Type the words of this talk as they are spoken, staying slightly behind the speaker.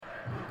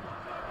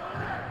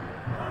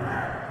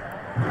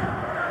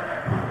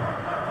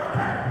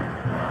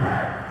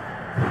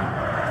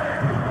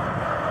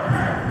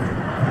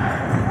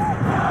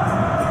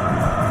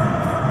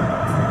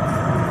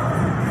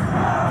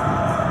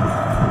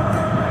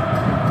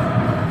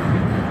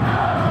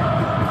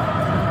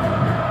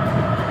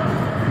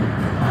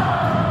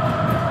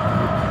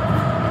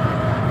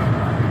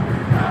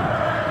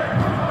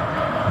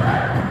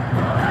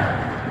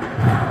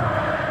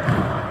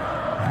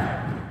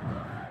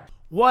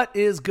What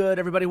is good,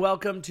 everybody?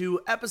 Welcome to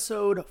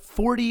episode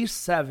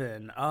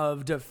 47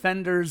 of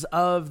Defenders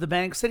of the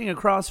Bank. Sitting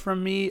across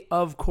from me,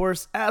 of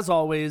course, as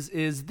always,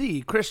 is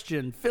the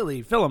Christian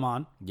Philly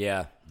Philemon.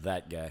 Yeah,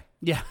 that guy.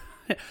 Yeah,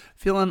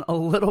 feeling a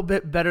little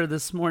bit better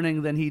this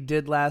morning than he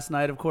did last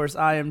night. Of course,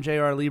 I am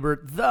J.R.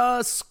 Liebert,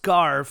 the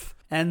Scarf.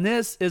 And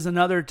this is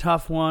another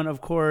tough one, of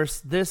course.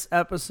 This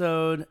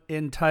episode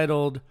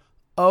entitled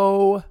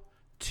 0-2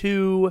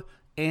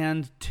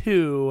 and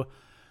 2,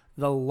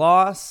 the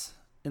loss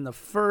in the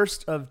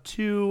first of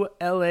two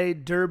LA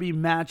Derby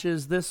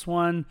matches. This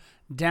one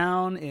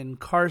down in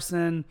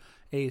Carson,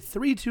 a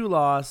 3-2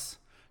 loss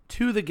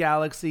to the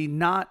Galaxy.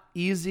 Not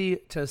easy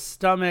to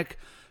stomach.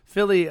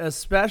 Philly,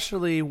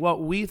 especially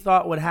what we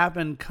thought would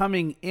happen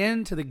coming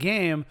into the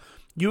game.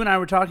 You and I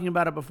were talking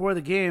about it before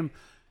the game.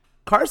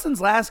 Carson's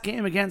last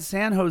game against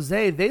San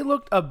Jose, they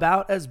looked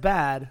about as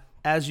bad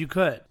as you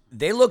could.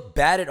 They looked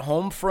bad at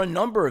home for a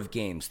number of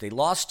games. They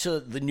lost to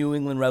the New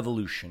England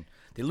Revolution.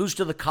 They lose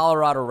to the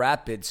Colorado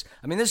Rapids.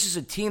 I mean, this is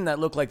a team that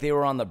looked like they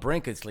were on the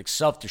brink. It's like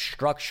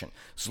self-destruction.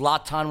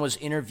 Zlatan was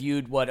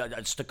interviewed,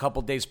 just a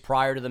couple days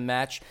prior to the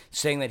match,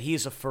 saying that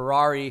he's a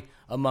Ferrari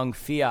among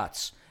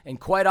Fiats. And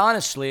quite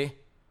honestly,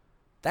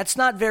 that's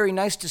not very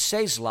nice to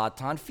say,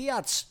 Zlatan.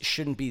 Fiats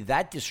shouldn't be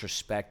that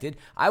disrespected.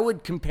 I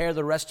would compare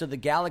the rest of the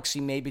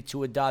Galaxy maybe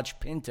to a Dodge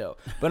Pinto.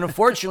 But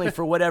unfortunately,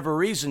 for whatever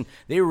reason,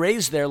 they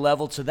raised their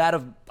level to that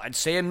of, I'd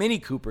say, a Mini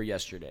Cooper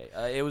yesterday.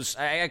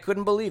 I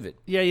couldn't believe it.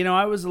 Yeah,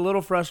 I was a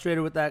little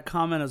frustrated with that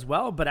comment as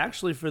well. But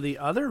actually, for the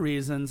other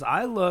reasons,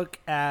 I look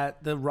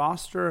at the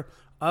roster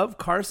of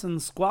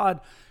Carson's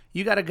squad.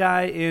 You got a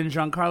guy in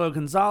Giancarlo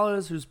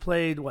Gonzalez who's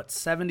played,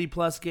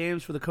 70-plus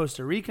games for the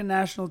Costa Rican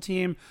national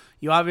team.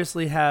 You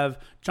obviously have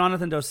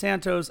Jonathan Dos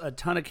Santos, a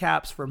ton of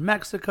caps for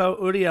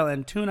Mexico. Uriel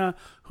Antuna,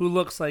 who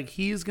looks like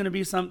he's going to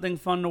be something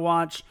fun to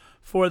watch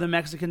for the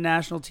Mexican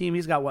national team.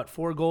 He's got,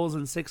 4 goals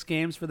in 6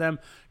 games for them.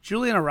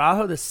 Julian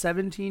Araujo, the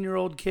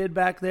 17-year-old kid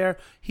back there,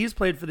 he's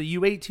played for the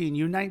U18,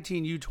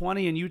 U19,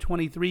 U20, and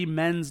U23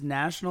 men's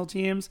national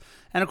teams.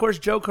 And, of course,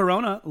 Joe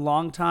Corona,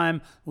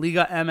 longtime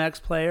Liga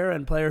MX player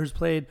and player who's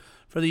played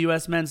for the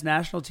U.S. men's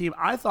national team.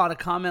 I thought a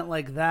comment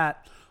like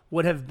that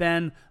would have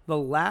been the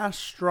last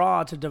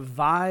straw to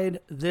divide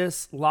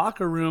this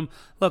locker room.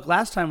 Look,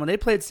 last time when they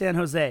played San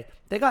Jose,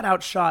 they got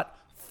outshot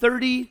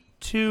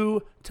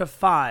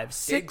 32-5.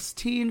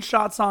 16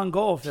 shots on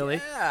goal, Philly.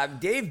 Yeah,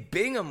 Dave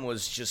Bingham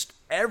was just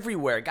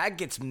everywhere. Guy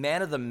gets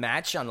man of the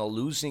match on a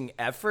losing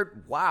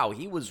effort. Wow,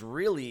 he was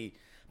really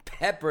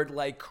peppered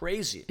like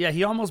crazy. Yeah,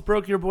 he almost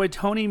broke your boy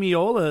Tony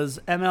Miola's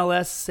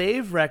MLS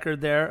save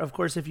record there. Of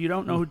course, if you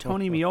don't know who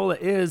Tony Miola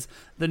is,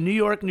 the New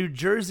York, New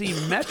Jersey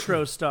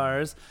Metro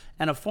Stars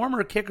and a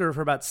former kicker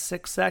for about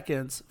 6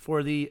 seconds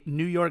for the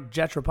New York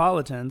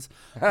Jetropolitans.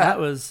 That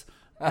was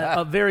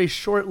a very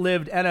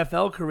short-lived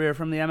NFL career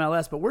from the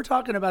MLS, but we're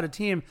talking about a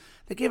team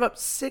that gave up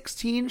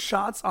 16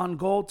 shots on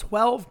goal,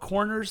 12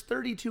 corners,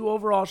 32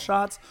 overall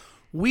shots.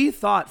 We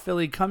thought,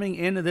 Philly, coming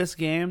into this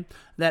game,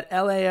 that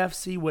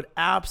LAFC would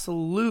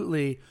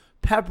absolutely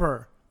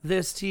pepper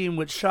this team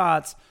with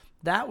shots.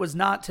 That was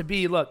not to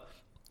be. Look,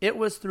 it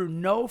was through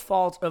no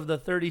fault of the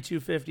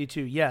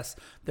 32-52. Yes,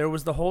 there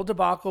was the whole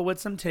debacle with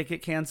some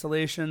ticket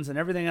cancellations and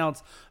everything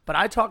else, but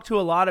I talked to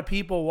a lot of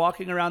people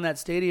walking around that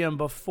stadium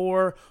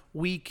before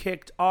we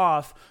kicked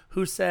off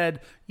who said,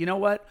 you know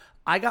what,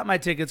 I got my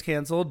tickets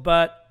canceled,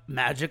 but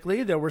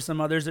magically there were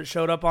some others that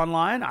showed up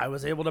online. I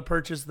was able to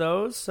purchase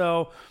those,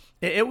 so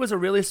it was a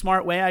really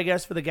smart way, I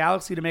guess, for the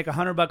Galaxy to make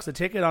 $100 a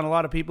ticket on a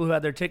lot of people who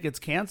had their tickets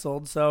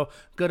canceled. So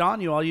good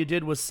on you. All you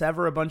did was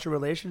sever a bunch of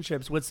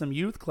relationships with some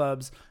youth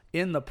clubs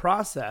in the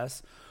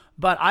process.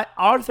 But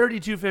our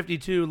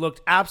 32-52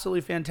 looked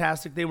absolutely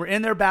fantastic. They were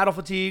in their battle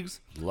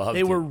fatigues.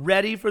 They were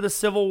ready for the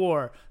Civil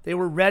War. They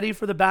were ready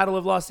for the Battle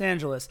of Los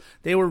Angeles.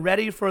 They were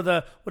ready for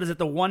the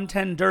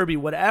 110 Derby,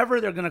 whatever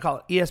they're going to call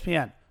it.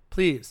 ESPN,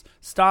 please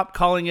stop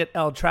calling it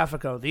El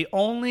Trafico. The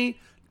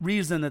only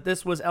reason that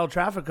this was El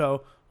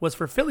Trafico was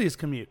for Philly's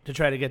commute to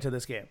try to get to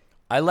this game.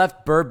 I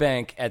left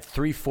Burbank at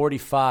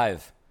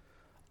 3:45.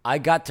 I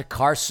got to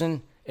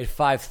Carson at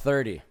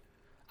 5:30.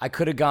 I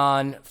could have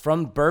gone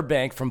from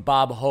Burbank, from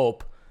Bob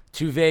Hope,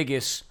 to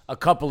Vegas a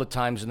couple of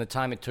times in the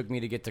time it took me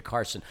to get to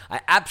Carson.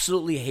 I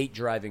absolutely hate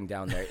driving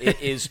down there.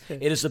 It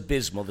is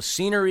abysmal. The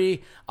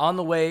scenery on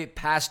the way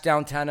past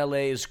downtown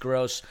LA is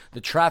gross.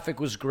 The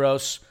traffic was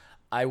gross.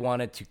 I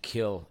wanted to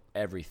kill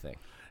everything.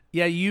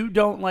 Yeah, you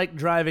don't like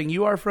driving.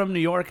 You are from New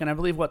York, and I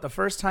believe, the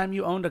first time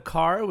you owned a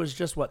car was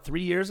just,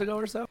 3 years ago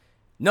or so?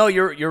 No,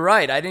 you're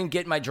right. I didn't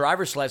get my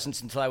driver's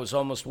license until I was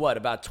almost,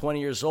 about 20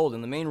 years old.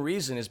 And the main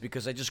reason is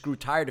because I just grew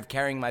tired of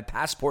carrying my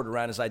passport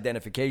around as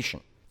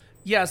identification.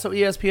 Yeah, so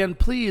ESPN,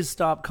 please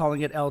stop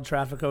calling it El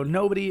Trafico.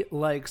 Nobody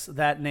likes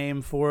that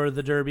name for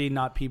the Derby,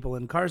 not people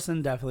in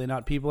Carson, definitely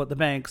not people at the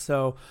bank.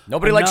 So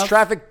nobody likes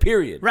traffic,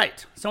 period.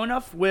 Right. So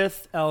enough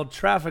with El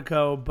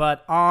Trafico,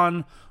 but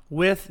on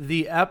with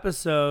the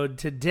episode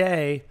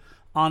today.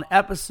 on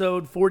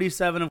episode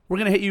 47. We're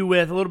going to hit you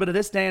with a little bit of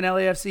this day in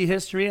LAFC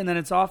history, and then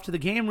it's off to the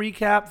game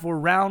recap for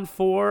round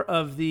 4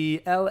 of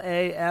the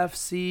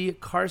LAFC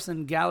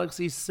Carson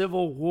Galaxy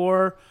Civil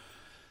War.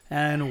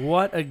 And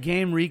what a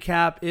game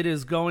recap it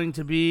is going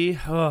to be.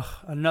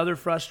 Another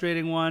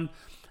frustrating one.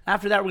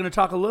 After that, we're going to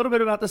talk a little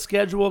bit about the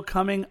schedule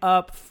coming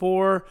up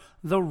for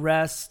the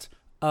rest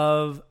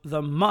of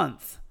the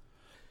month.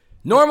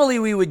 Normally,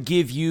 we would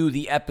give you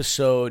the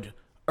episode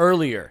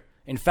earlier.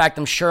 In fact,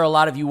 I'm sure a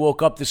lot of you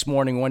woke up this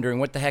morning wondering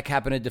what the heck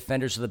happened to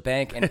Defenders of the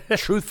Bank. And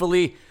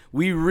truthfully,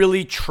 we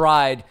really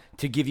tried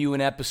to give you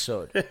an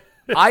episode.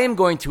 I am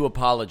going to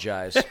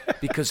apologize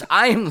because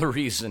I am the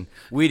reason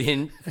we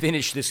didn't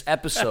finish this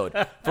episode.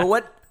 For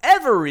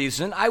whatever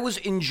reason, I was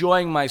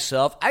enjoying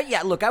myself.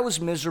 I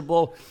was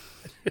miserable.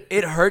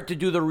 It hurt to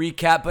do the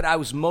recap, but I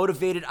was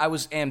motivated. I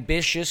was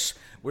ambitious.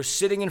 We're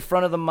sitting in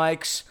front of the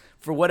mics.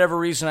 For whatever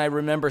reason, I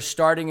remember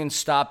starting and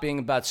stopping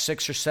about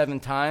 6 or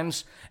 7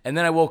 times. And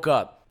then I woke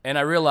up and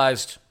I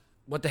realized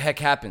what the heck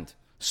happened.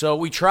 So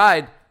we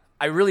tried.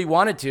 I really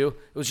wanted to.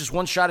 It was just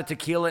one shot of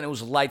tequila and it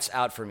was lights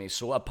out for me.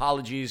 So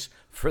apologies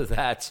for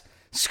that.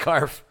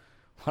 Scarf,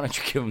 why don't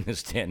you give them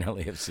this day in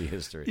LAFC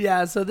history?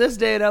 Yeah, so this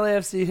day in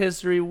LAFC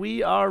history,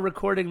 we are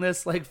recording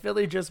this like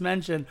Philly just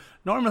mentioned.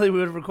 Normally we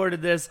would have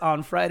recorded this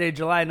on Friday,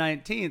 July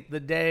 19th,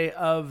 the day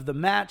of the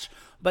match.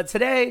 But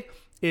today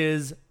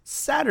is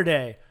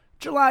Saturday,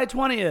 July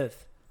 20th.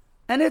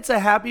 And it's a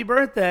happy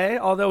birthday,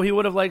 although he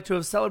would have liked to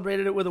have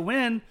celebrated it with a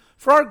win,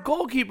 for our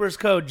goalkeepers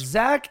coach,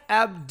 Zach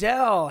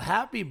Abdel.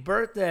 Happy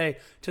birthday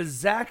to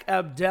Zach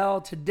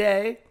Abdel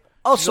today.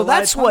 Oh, so July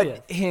that's 20th.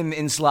 what him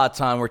and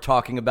Zlatan were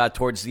talking about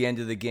towards the end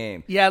of the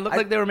game. Yeah, it looked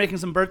like they were making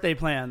some birthday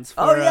plans.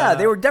 For,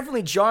 they were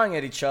definitely jawing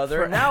at each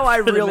other. Now I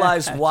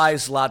realize why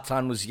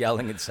Zlatan was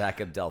yelling at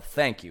Zach Abdel.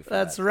 Thank you for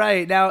That's that.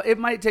 right. Now, it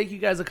might take you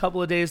guys a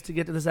couple of days to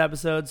get to this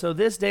episode. So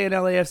this day in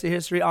LAFC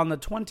history on the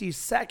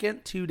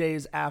 22nd, 2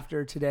 days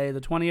after today,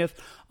 the 20th,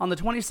 on the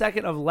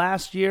 22nd of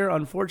last year,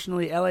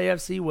 unfortunately,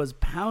 LAFC was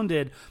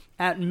pounded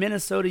at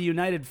Minnesota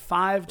United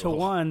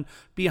 5-1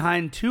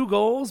 behind 2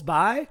 goals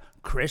by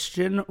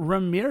Christian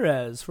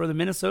Ramirez. For the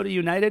Minnesota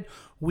United,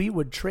 we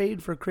would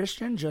trade for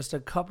Christian just a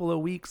couple of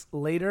weeks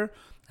later.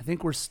 I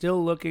think we're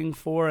still looking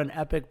for an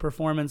epic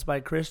performance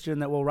by Christian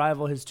that will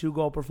rival his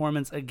 2-goal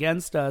performance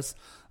against us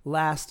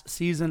last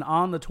season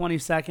on the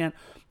 22nd.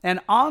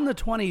 And on the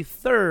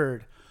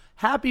 23rd,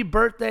 happy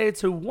birthday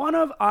to one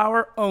of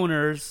our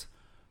owners,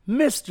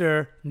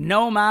 Mr.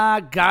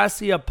 Nomar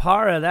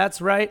Garciaparra.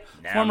 That's right.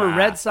 Former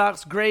Red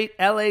Sox great,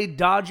 LA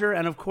Dodger,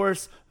 and of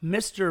course,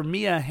 Mr.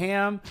 Mia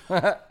Hamm.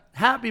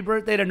 Happy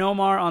birthday to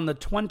Nomar on the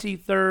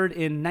 23rd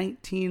in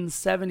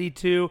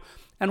 1972.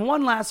 And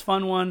one last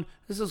fun one.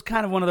 This is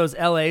kind of one of those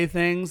LA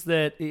things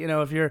that, you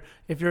know, if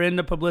you're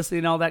into publicity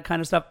and all that kind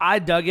of stuff, I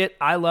dug it.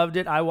 I loved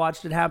it. I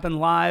watched it happen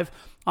live.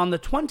 On the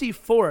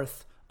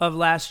 24th of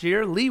last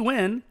year, Lee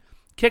Nguyen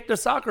kicked a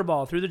soccer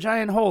ball through the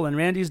giant hole in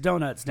Randy's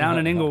Donuts down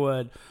in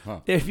Inglewood.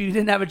 If you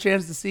didn't have a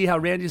chance to see how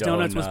Randy's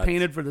Donuts was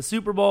painted for the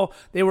Super Bowl,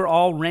 they were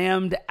all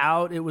rammed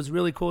out. It was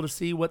really cool to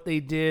see what they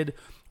did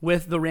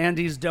with the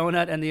Randy's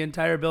Donut and the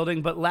entire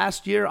building. But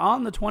last year,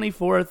 on the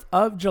 24th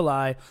of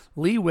July,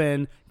 Lee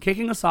Nguyen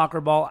kicking a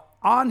soccer ball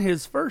on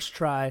his first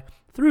try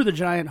through the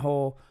giant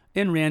hole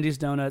in Randy's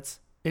Donuts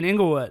in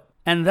Inglewood.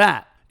 And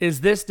that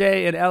is this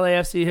day in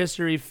LAFC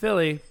history.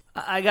 Philly,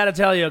 I got to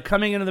tell you,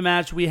 coming into the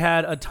match, we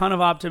had a ton of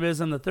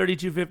optimism. The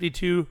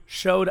 3252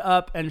 showed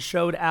up and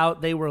showed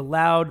out. They were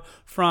loud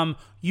from,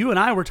 you and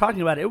I were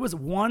talking about it. It was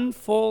 1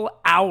 full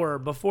hour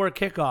before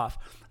kickoff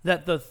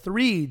that the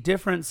 3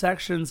 different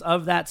sections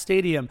of that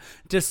stadium,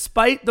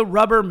 despite the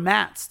rubber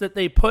mats that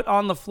they put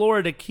on the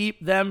floor to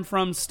keep them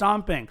from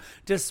stomping,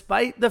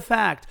 despite the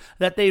fact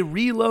that they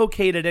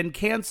relocated and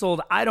canceled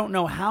I don't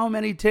know how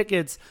many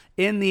tickets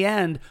in the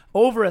end,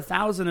 over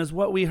 1,000 is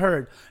what we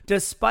heard,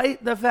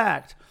 despite the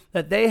fact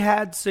that they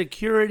had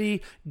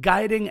security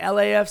guiding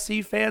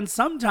LAFC fans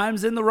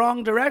sometimes in the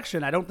wrong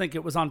direction. I don't think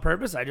it was on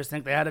purpose. I just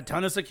think they had a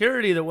ton of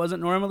security that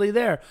wasn't normally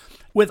there.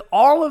 With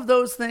all of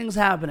those things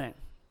happening,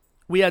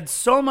 we had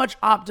so much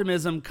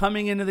optimism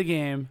coming into the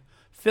game.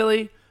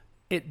 Philly,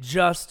 it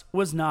just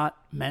was not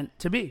meant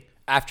to be.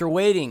 After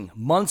waiting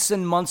months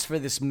and months for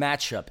this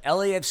matchup,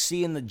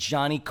 LAFC and the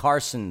Johnny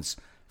Carsons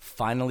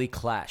finally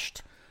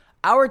clashed.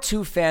 Our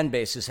 2 fan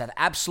bases have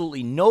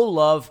absolutely no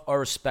love or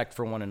respect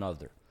for one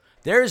another.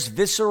 There is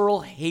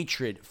visceral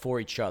hatred for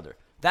each other.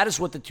 That is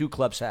what the 2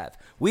 clubs have.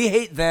 We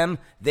hate them,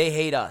 they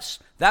hate us.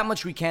 That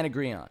much we can't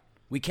agree on.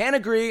 We can't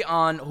agree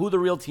on who the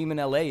real team in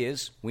LA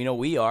is. We know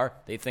we are.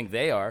 They think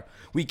they are.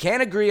 We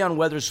can't agree on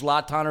whether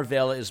Zlatan or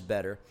Vela is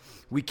better.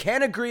 We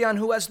can't agree on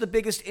who has the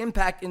biggest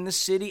impact in the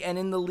city and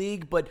in the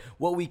league, but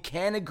what we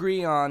can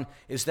agree on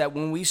is that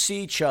when we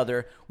see each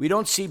other, we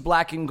don't see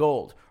black and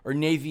gold or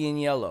navy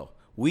and yellow.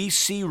 We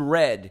see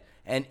red,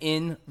 and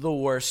in the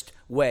worst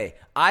way.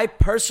 I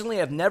personally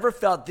have never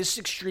felt this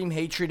extreme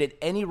hatred at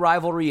any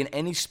rivalry in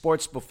any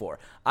sports before.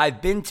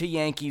 I've been to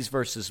Yankees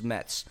versus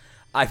Mets.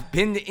 I've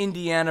been to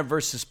Indiana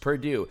versus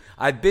Purdue.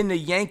 I've been to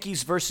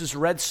Yankees versus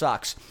Red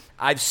Sox.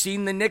 I've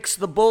seen the Knicks,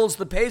 the Bulls,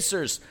 the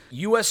Pacers,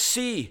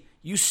 USC,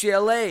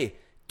 UCLA,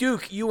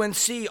 Duke,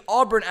 UNC,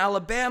 Auburn,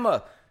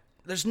 Alabama.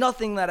 There's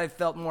nothing that I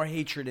felt more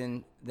hatred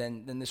in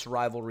than this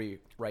rivalry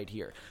right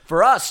here.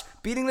 For us,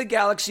 beating the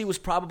Galaxy was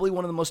probably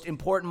one of the most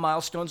important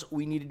milestones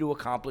we needed to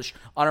accomplish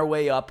on our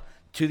way up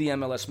to the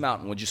MLS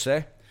mountain. Would you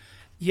say?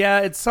 Yeah,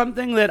 it's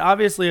something that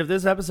obviously, if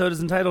this episode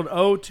is entitled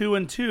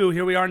 0-2-2,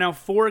 here we are now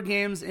 4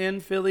 games in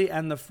Philly,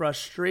 and the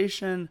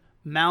frustration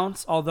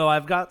mounts, although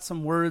I've got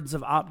some words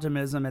of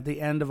optimism at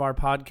the end of our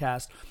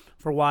podcast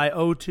for why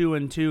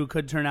 0-2-2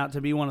 could turn out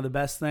to be one of the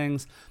best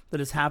things that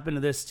has happened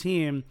to this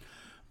team.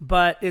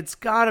 But it's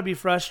got to be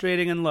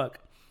frustrating. And look,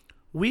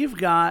 we've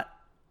got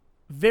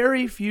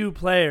very few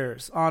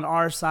players on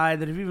our side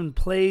that have even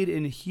played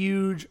in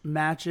huge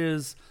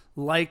matches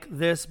like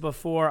this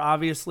before.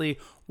 Obviously,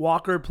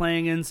 Walker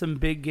playing in some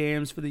big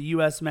games for the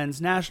U.S.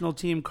 men's national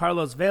team.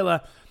 Carlos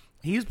Vela,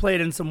 he's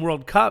played in some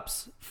World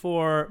Cups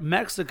for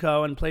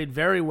Mexico and played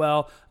very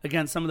well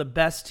against some of the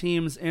best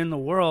teams in the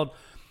world.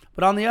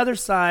 But on the other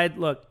side,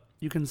 look,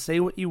 you can say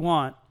what you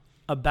want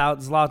about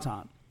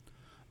Zlatan,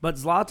 but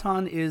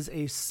Zlatan is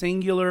a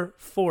singular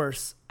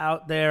force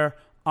out there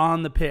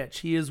on the pitch.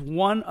 He is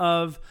one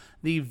of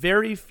the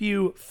very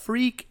few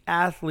freak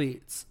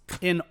athletes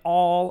in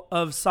all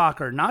of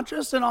soccer, not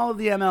just in all of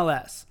the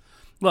MLS.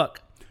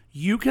 Look,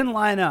 you can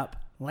line up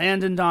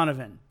Landon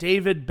Donovan,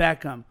 David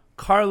Beckham,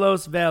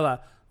 Carlos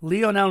Vela,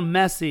 Lionel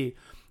Messi,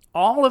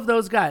 all of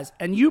those guys,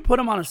 and you put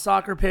them on a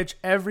soccer pitch,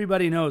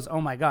 everybody knows,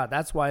 oh my God,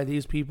 that's why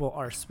these people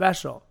are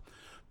special.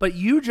 But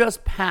you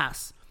just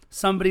pass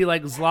somebody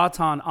like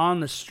Zlatan on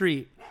the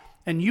street,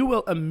 and you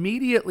will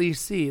immediately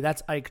see,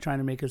 that's Ike trying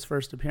to make his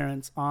first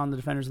appearance on the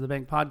Defenders of the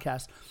Bank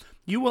podcast,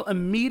 you will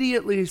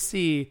immediately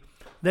see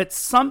that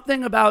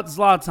something about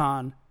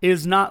Zlatan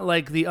is not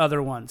like the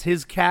other ones.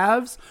 His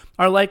calves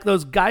are like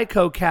those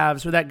Geico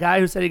calves, or that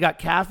guy who said he got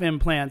calf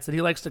implants, that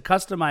he likes to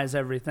customize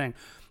everything.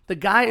 The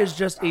guy is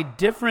just a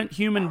different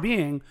human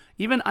being.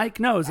 Even Ike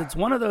knows it's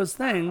one of those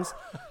things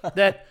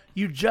that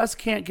you just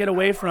can't get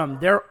away from.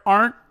 There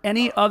aren't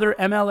any other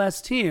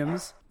MLS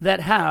teams that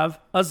have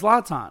a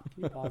Zlatan.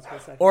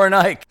 Or an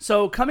Ike.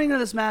 So coming to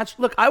this match,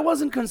 look, I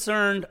wasn't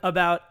concerned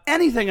about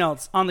anything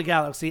else on the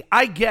Galaxy.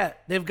 I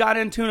get they've got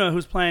Antuna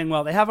who's playing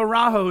well. They have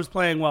Araujo who's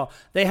playing well.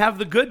 They have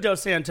the good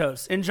Dos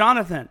Santos in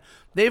Jonathan.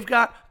 They've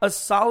got a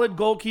solid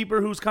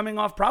goalkeeper who's coming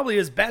off probably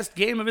his best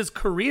game of his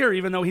career,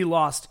 even though he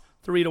lost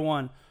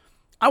 3-1.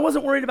 I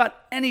wasn't worried about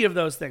any of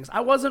those things.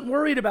 I wasn't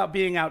worried about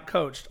being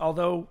outcoached,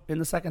 although in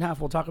the second half,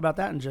 we'll talk about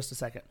that in just a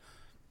second.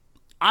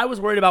 I was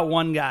worried about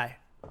one guy,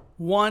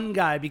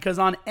 because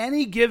on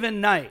any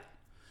given night,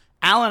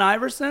 Allen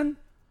Iverson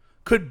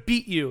could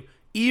beat you,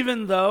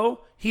 even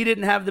though he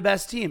didn't have the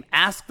best team.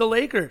 Ask the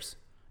Lakers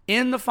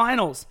in the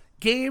finals.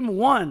 Game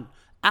 1,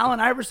 Allen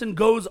Iverson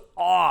goes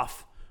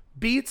off,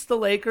 beats the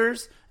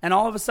Lakers, and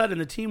all of a sudden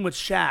the team with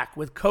Shaq,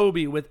 with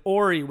Kobe, with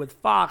Ori, with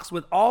Fox,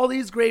 with all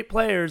these great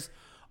players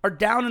are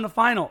down in the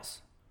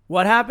finals.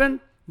 What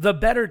happened? The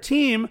better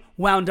team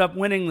wound up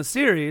winning the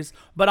series,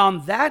 but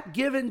on that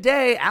given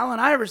day, Allen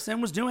Iverson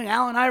was doing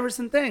Allen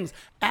Iverson things.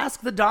 Ask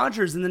the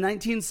Dodgers in the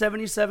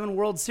 1977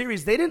 World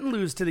Series. They didn't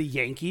lose to the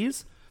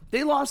Yankees.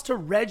 They lost to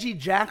Reggie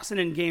Jackson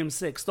in Game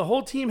 6. The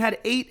whole team had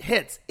 8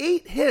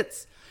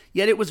 hits.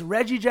 Yet it was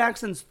Reggie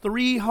Jackson's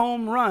 3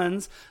 home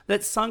runs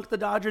that sunk the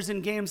Dodgers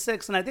in Game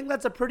 6, and I think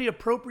that's a pretty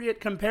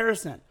appropriate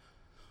comparison.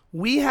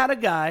 We had a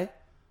guy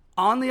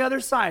on the other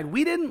side.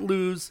 We didn't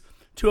lose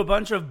to a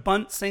bunch of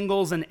bunt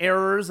singles and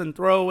errors and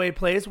throwaway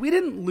plays. We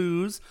didn't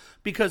lose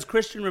because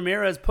Christian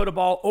Ramirez put a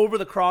ball over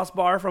the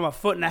crossbar from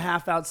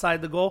 1.5 feet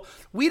outside the goal.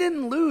 We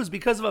didn't lose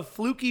because of a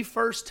fluky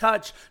first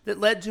touch that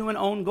led to an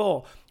own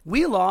goal.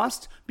 We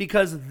lost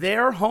because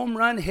their home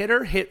run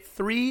hitter hit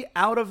 3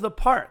 out of the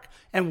park,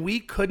 and we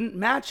couldn't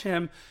match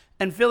him.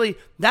 And Philly,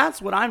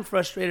 that's what I'm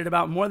frustrated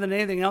about more than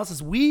anything else,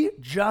 is we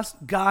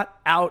just got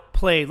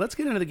outplayed. Let's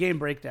get into the game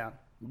breakdown.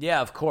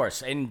 Yeah, of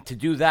course. And to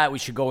do that, we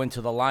should go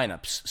into the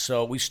lineups.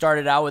 So we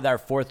started out with our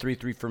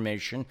 4-3-3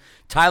 formation.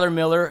 Tyler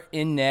Miller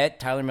in net.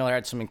 Tyler Miller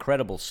had some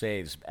incredible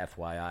saves,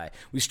 FYI.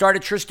 We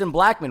started Tristan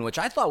Blackman, which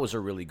I thought was a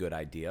really good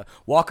idea.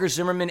 Walker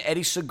Zimmerman,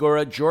 Eddie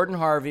Segura, Jordan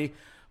Harvey,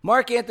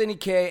 Mark Anthony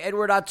Kaye,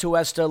 Edward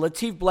Atuesta,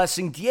 Latif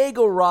Blessing,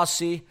 Diego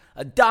Rossi,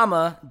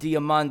 Adama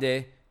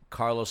Diomande,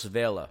 Carlos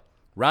Vela.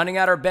 Rounding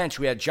out our bench,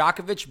 we had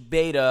Djokovic,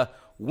 Beta,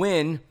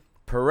 Wynn,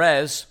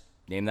 Perez.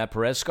 Name that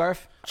Perez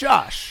scarf?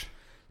 Josh.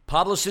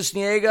 Pablo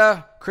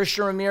Cisniega,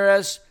 Christian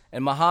Ramirez,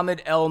 and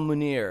Mohamed El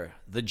Munir.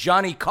 The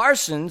Johnny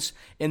Carsons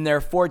in their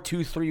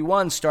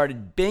 4-2-3-1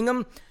 started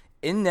Bingham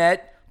in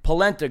net,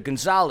 Polenta,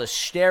 Gonzalez,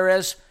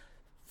 Steres,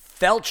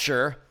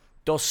 Felcher,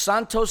 Dos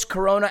Santos,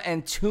 Corona,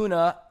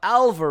 Antuna,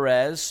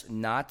 Alvarez,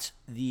 not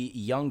the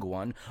young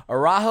one,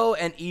 Araujo,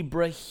 and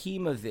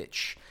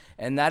Ibrahimovic.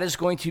 And that is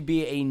going to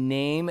be a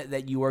name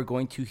that you are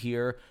going to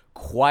hear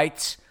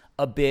quite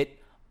a bit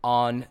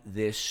on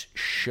this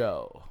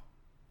show.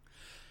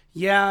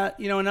 Yeah,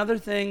 another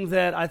thing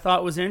that I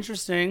thought was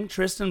interesting,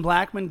 Tristan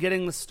Blackmon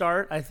getting the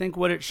start. I think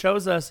what it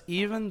shows us,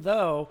 even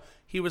though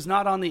he was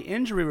not on the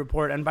injury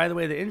report, and by the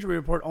way, the injury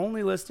report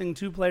only listing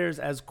 2 players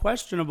as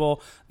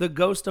questionable, the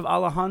ghost of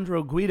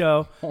Alejandro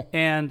Guido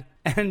and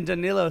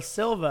Danilo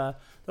Silva.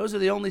 Those are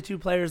the only 2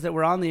 players that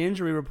were on the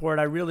injury report.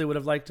 I really would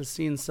have liked to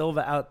seen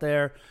Silva out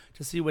there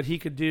to see what he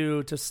could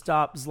do to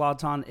stop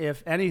Zlatan,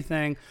 if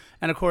anything.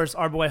 And, of course,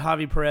 our boy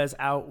Javi Perez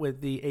out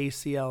with the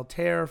ACL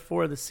tear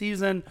for the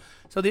season.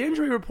 So the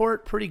injury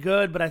report, pretty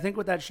good, but I think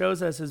what that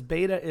shows us is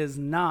Beta is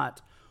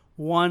not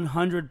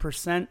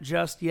 100%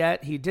 just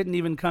yet. He didn't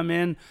even come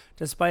in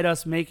despite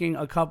us making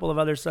a couple of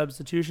other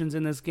substitutions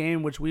in this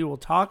game, which we will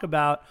talk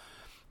about.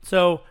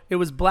 So it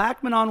was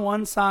Blackmon on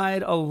one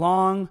side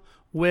along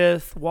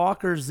with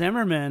Walker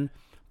Zimmerman,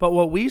 but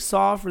what we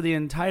saw for the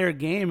entire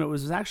game, it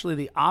was actually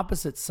the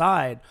opposite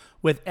side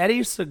with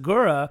Eddie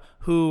Segura,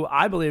 who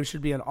I believe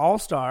should be an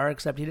all-star,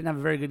 except he didn't have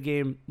a very good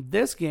game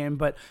this game,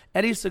 but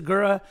Eddie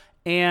Segura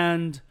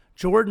and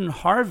Jordan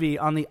Harvey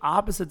on the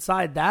opposite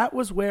side. That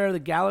was where the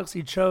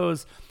Galaxy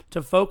chose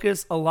to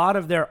focus a lot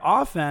of their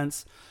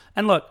offense.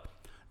 And look,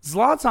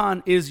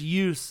 Zlatan is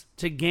used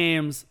to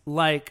games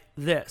like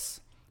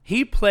this.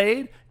 He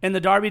played in the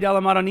Derby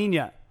della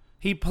Madonnina.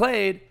 He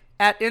played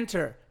at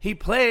Inter. He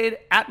played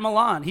at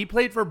Milan. He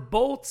played for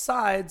both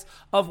sides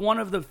of one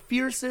of the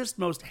fiercest,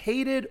 most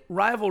hated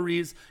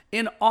rivalries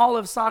in all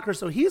of soccer.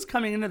 So he's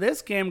coming into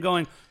this game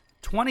going,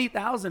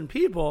 20,000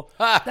 people,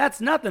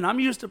 that's nothing. I'm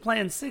used to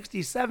playing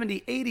 60,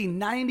 70, 80,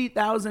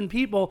 90,000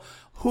 people,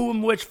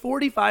 which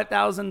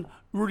 45,000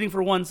 rooting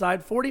for one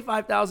side,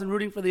 45,000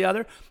 rooting for the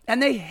other,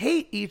 and they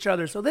hate each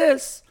other. So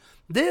this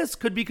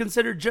could be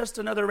considered just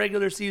another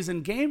regular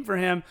season game for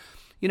him.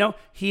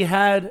 He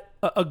had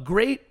a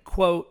great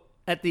quote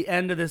at the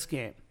end of this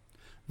game.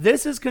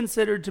 This is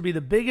considered to be the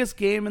biggest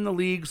game in the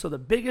league, so the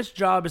biggest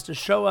job is to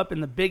show up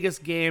in the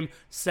biggest game,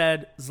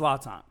 said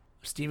Zlatan.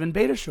 Steven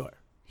Beitashour,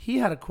 he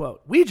had a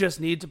quote. We just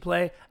need to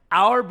play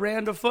our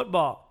brand of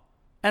football,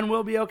 and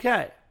we'll be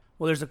okay.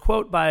 Well, there's a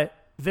quote by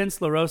Vince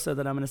LaRosa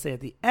that I'm going to say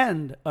at the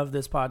end of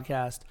this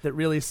podcast that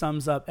really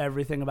sums up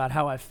everything about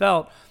how I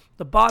felt.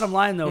 The bottom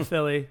line, though,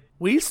 Philly,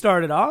 we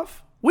started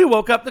off, we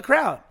woke up the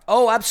crowd.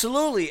 Oh,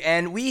 absolutely,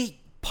 and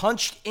we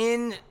punched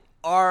in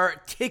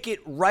our ticket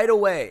right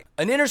away.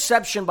 An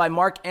interception by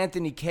Mark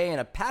Anthony Kaye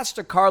and a pass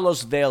to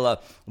Carlos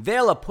Vela.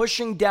 Vela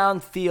pushing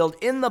downfield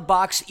in the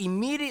box,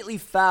 immediately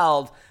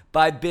fouled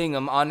by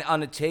Bingham on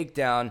a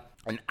takedown.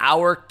 And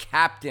our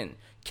captain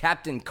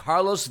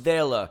Carlos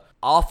Vela,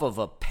 off of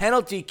a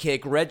penalty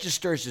kick,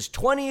 registers his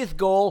 20th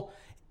goal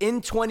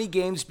in 20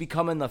 games,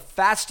 becoming the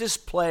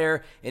fastest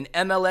player in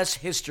MLS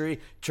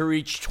history to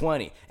reach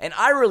 20. And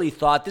I really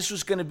thought this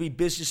was going to be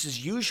business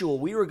as usual.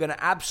 We were going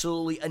to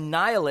absolutely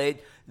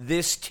annihilate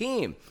this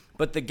team.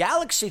 But the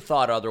Galaxy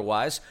thought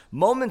otherwise.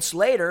 Moments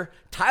later,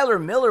 Tyler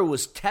Miller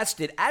was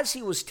tested, as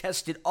he was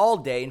tested all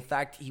day. In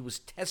fact, he was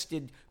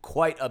tested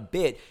quite a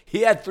bit.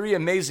 He had 3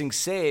 amazing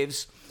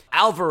saves.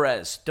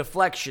 Alvarez,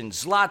 deflection,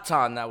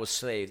 Zlatan, that was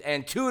saved,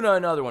 Antuna,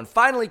 another one,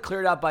 finally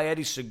cleared out by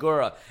Eddie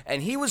Segura,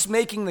 and he was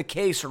making the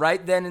case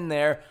right then and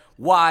there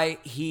why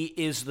he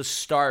is the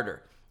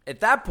starter.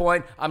 At that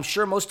point, I'm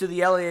sure most of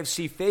the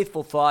LAFC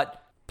faithful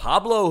thought,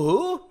 Pablo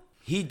who?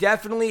 He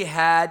definitely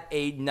had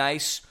a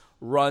nice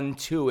run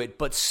to it,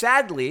 but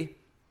sadly,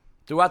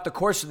 throughout the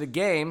course of the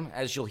game,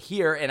 as you'll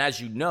hear and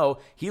as you know,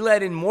 he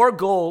let in more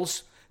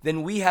goals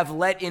than we have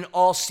let in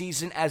all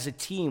season as a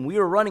team. We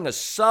were running a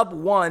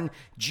sub-1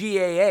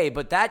 GAA,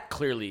 but that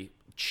clearly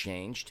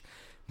changed.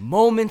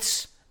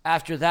 Moments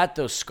after that,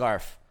 though,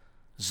 Scarf,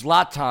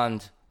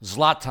 Zlatan'd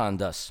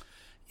us.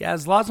 Yeah,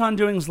 Zlatan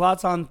doing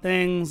Zlatan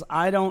things.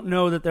 I don't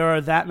know that there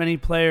are that many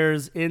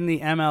players in the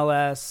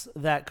MLS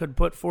that could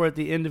put forth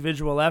the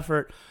individual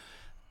effort.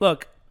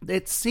 Look,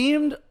 it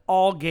seemed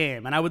all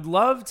game, and I would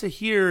love to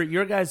hear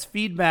your guys'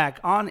 feedback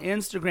on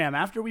Instagram.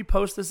 After we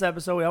post this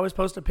episode, we always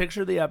post a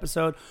picture of the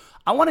episode.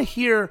 I want to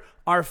hear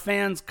our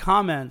fans'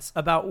 comments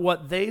about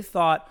what they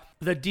thought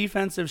the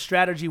defensive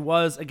strategy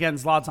was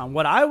against Zlatan.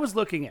 What I was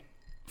looking at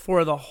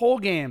for the whole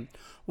game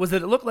was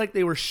that it looked like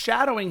they were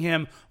shadowing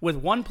him with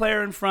one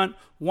player in front,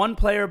 one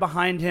player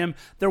behind him.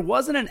 There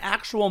wasn't an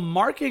actual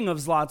marking of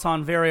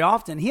Zlatan very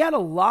often. He had a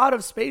lot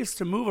of space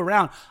to move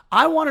around.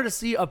 I wanted to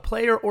see a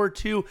player or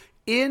two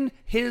in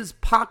his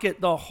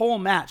pocket the whole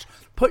match.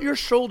 Put your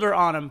shoulder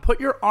on him, put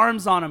your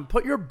arms on him,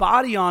 put your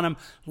body on him.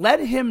 Let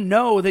him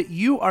know that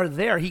you are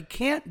there. He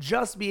can't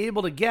just be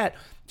able to get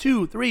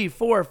 2, 3,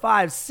 4,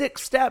 5,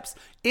 6 steps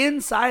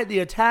inside the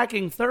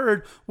attacking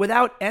third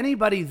without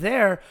anybody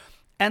there.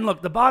 And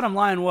look, the bottom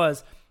line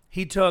was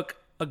he took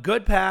a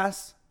good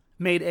pass,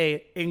 made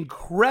a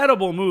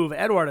incredible move.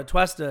 Eduard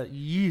Atuesta,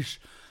 yeesh.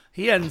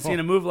 He hadn't seen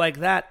a move like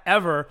that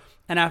ever.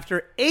 And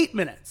after 8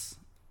 minutes,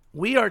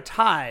 we are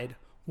tied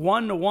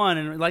 1-1.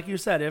 And like you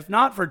said, if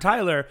not for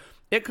Tyler,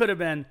 it could have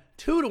been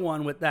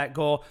 2-1 with that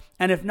goal.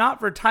 And if not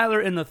for Tyler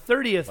in the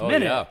 30th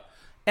minute,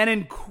 an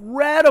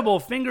incredible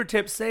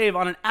fingertip save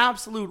on an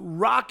absolute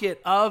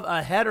rocket of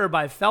a header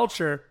by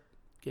Felcher.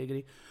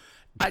 Giggity.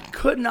 I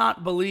could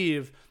not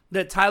believe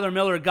that Tyler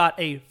Miller got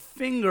a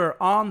finger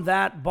on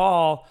that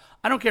ball.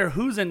 I don't care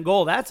who's in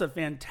goal. That's a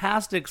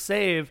fantastic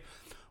save.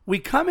 We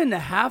come into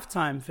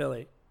halftime,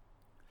 Philly.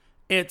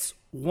 It's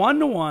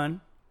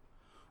 1-1.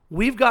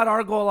 We've got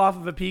our goal off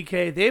of a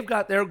PK. They've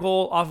got their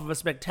goal off of a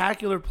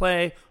spectacular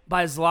play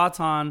by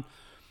Zlatan.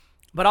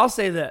 But I'll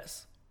say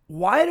this.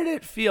 Why did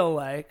it feel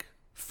like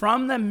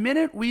from the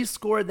minute we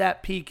scored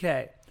that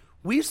PK,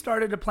 we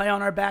started to play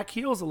on our back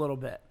heels a little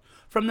bit?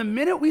 From the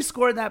minute we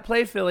scored that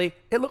play, Philly,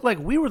 it looked like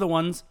we were the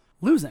ones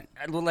losing.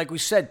 Like we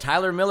said,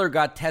 Tyler Miller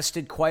got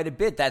tested quite a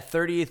bit. That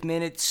 30th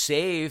minute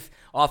save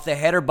off the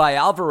header by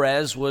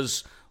Alvarez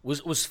was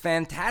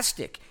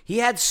fantastic. He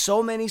had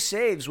so many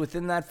saves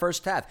within that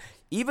first half.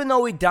 Even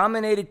though we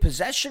dominated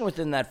possession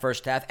within that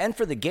first half, and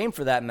for the game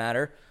for that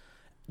matter,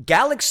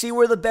 Galaxy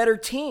were the better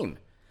team.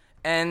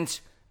 And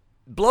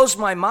blows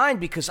my mind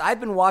because I've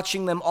been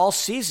watching them all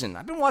season.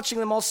 I've been watching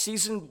them all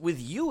season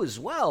with you as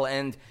well,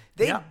 and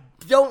they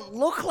don't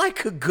look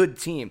like a good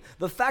team.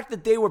 The fact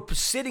that they were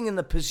sitting in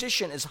the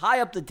position as high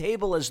up the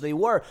table as they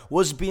were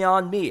was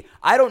beyond me.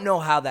 I don't know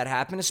how that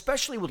happened,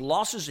 especially with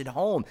losses at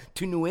home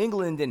to New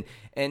England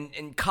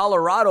and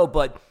Colorado,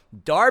 but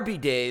Derby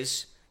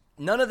days,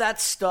 none of that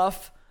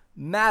stuff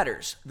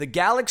matters. The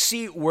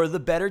Galaxy were the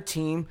better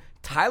team.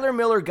 Tyler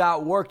Miller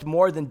got worked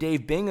more than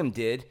Dave Bingham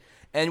did,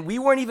 and we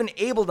weren't even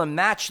able to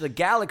match the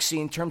Galaxy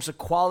in terms of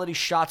quality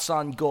shots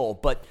on goal.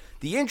 But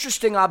the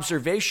interesting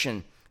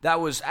observation that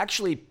was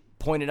actually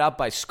pointed out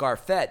by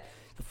Scarfett,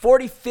 the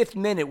 45th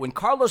minute when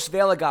Carlos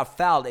Vela got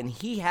fouled and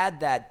he had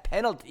that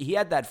penalty, he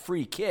had that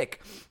free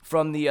kick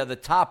from the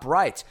top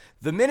right.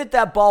 The minute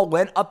that ball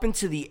went up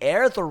into the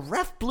air, the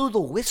ref blew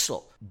the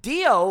whistle.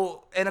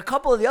 Dio and a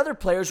couple of the other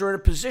players were in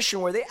a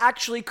position where they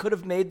actually could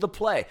have made the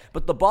play.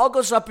 But the ball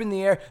goes up in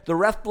the air, the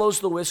ref blows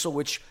the whistle,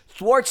 which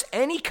thwarts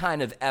any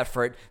kind of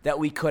effort that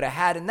we could have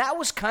had. And that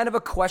was kind of a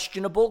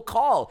questionable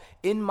call,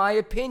 in my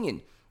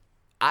opinion.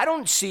 I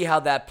don't see how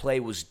that play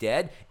was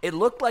dead. It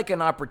looked like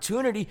an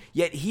opportunity,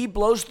 yet he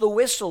blows the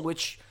whistle,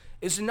 which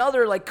is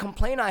another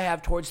complaint I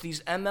have towards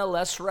these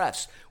MLS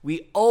refs.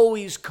 We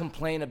always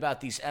complain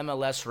about these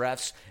MLS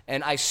refs,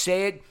 and I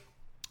say it,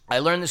 I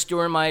learned this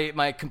during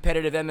my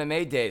competitive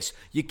MMA days.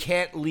 You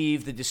can't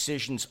leave the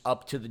decisions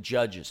up to the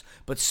judges,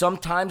 but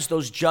sometimes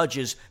those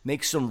judges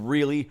make some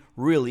really,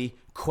 really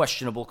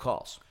questionable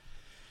calls.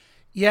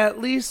 Yeah, at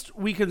least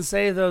we can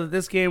say, though, that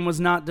this game was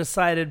not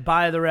decided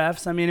by the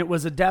refs. I mean, it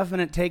was a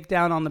definite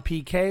takedown on the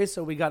PK,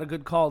 so we got a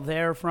good call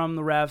there from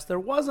the refs. There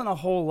wasn't a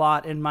whole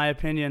lot, in my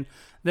opinion,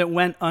 that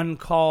went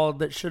uncalled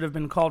that should have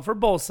been called for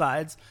both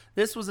sides.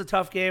 This was a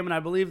tough game, and I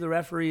believe the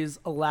referees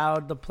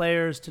allowed the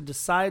players to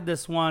decide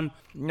this one.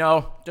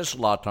 No, just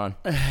Zlatan.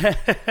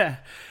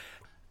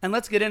 And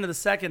let's get into the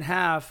second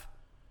half.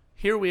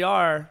 Here we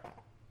are.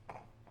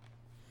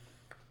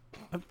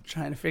 I'm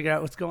trying to figure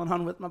out what's going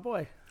on with my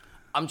boy.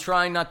 I'm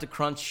trying not to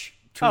crunch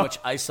too much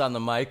ice on the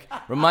mic.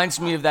 Reminds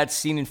me of that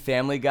scene in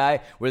Family Guy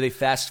where they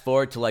fast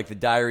forward to the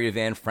Diary of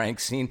Anne Frank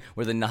scene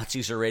where the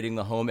Nazis are raiding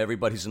the home,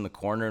 everybody's in the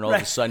corner, and all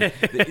of a sudden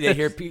they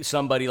hear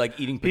somebody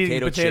eating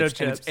potato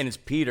chips. And it's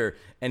Peter,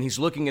 and he's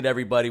looking at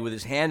everybody with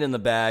his hand in the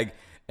bag,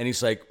 and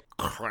he's like,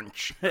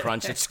 crunch,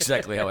 crunch. It's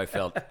exactly how I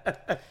felt.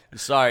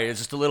 Sorry,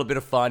 it's just a little bit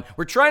of fun.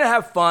 We're trying to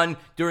have fun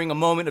during a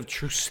moment of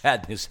true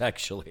sadness,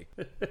 actually.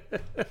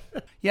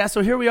 Yeah,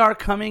 so here we are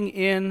coming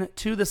in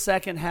to the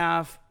second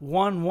half,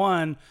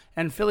 1-1,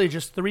 and Philly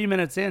just 3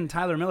 minutes in,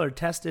 Tyler Miller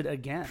tested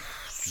again.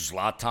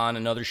 Zlatan,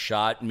 another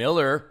shot.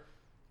 Miller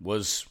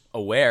was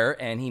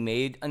aware, and he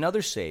made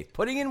another save,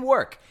 putting in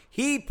work.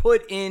 He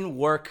put in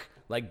work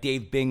like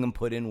Dave Bingham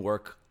put in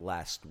work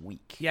last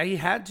week. Yeah, he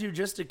had to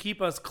just to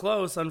keep us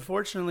close.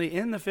 Unfortunately,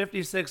 in the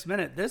 56th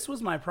minute, this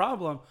was my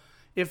problem.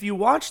 If you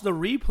watch the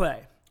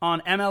replay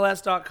on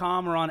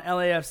MLS.com or on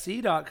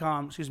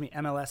LAFC.com,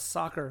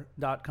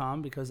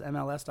 MLSsoccer.com, because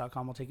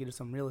MLS.com will take you to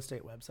some real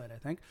estate website, I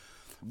think.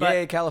 But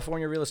yay,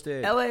 California real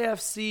estate.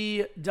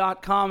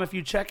 LAFC.com, if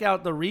you check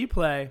out the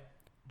replay,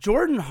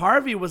 Jordan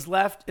Harvey was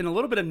left in a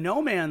little bit of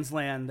no man's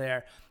land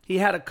there. He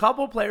had a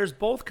couple players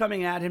both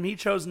coming at him. He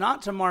chose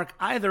not to mark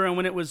either, and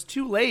when it was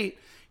too late,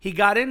 he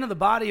got into the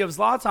body of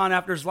Zlatan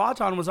after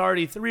Zlatan was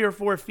already 3 or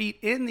 4 feet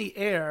in the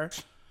air.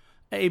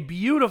 A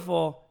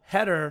beautiful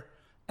header.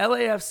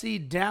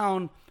 LAFC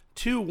down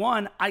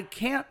 2-1. I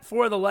can't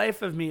for the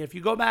life of me, if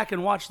you go back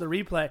and watch the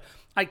replay,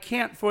 I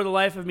can't for the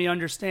life of me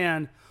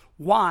understand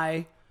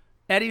why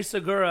Eddie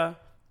Segura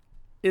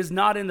is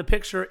not in the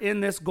picture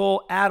in this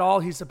goal at all.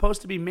 He's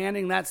supposed to be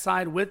manning that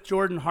side with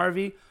Jordan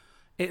Harvey.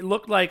 It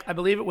looked like, I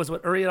believe it was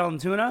Uriel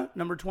Antuna,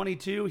 number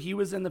 22. He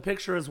was in the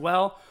picture as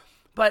well.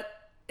 But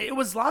it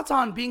was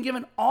Zlatan being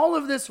given all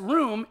of this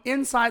room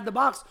inside the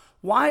box.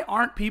 Why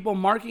aren't people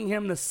marking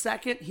him the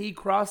second he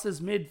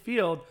crosses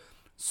midfield?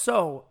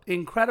 So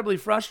incredibly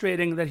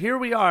frustrating that here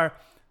we are,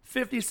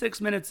 56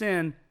 minutes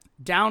in,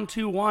 down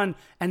 2-1,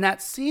 and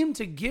that seemed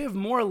to give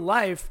more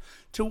life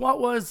to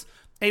what was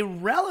a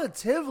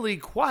relatively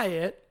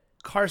quiet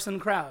Carson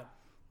crowd.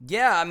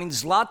 Yeah, I mean,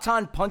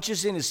 Zlatan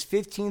punches in his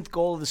 15th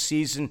goal of the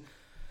season.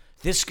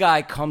 This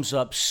guy comes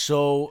up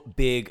so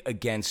big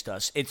against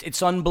us.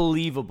 It's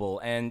unbelievable.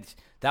 And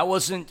that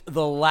wasn't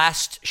the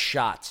last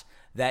shot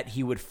that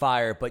he would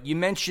fire. But you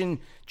mentioned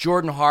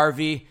Jordan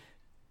Harvey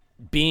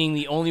being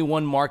the only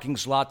one marking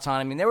Zlatan.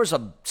 I mean, there was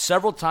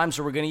several times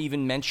where we're going to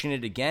even mention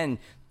it again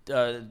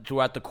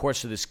throughout the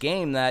course of this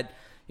game that,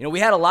 we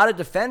had a lot of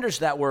defenders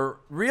that were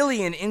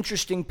really in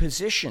interesting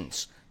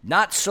positions,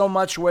 not so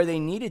much where they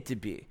needed to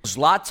be.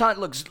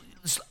 Zlatan,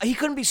 he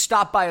couldn't be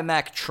stopped by a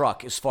Mack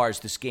truck as far as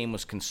this game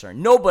was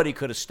concerned. Nobody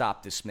could have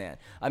stopped this man.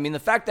 I mean, the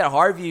fact that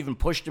Harvey even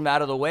pushed him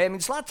out of the way. I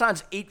mean,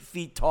 Zlatan's 8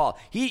 feet tall.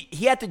 He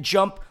had to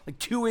jump like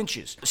 2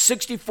 inches.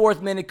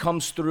 64th minute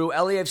comes through.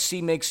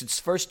 LAFC makes its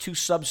first 2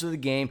 subs of the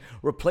game,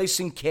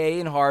 replacing Kay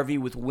and Harvey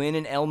with Wynn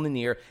and El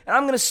Manir. And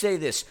I'm going to say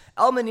this.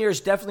 El Manir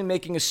is definitely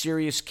making a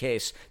serious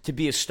case to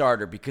be a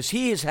starter because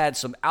he has had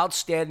some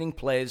outstanding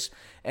plays.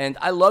 And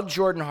I love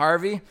Jordan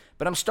Harvey,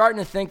 but I'm starting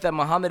to think that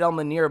Mohamed El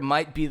Manir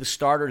might be the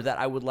starter that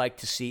I would like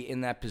to see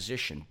in that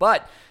position.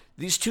 But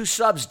these 2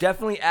 subs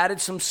definitely added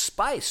some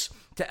spice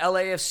to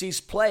LAFC's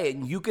play.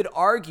 And you could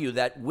argue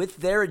that with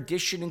their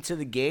addition into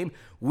the game,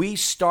 we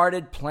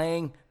started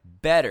playing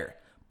better.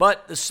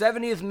 But the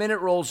 70th minute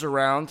rolls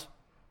around.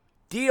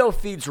 Dio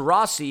feeds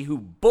Rossi, who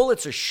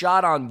bullets a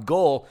shot on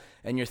goal.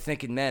 And you're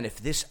thinking, man, if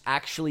this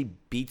actually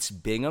beats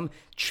Bingham,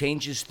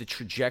 changes the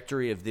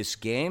trajectory of this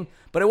game.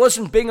 But it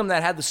wasn't Bingham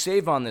that had the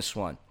save on this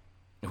one.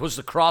 It was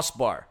the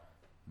crossbar.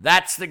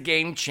 That's the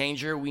game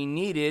changer we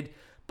needed.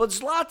 But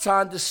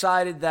Zlatan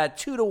decided that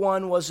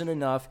 2-1 wasn't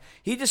enough.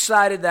 He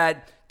decided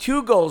that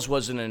 2 goals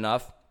wasn't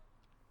enough.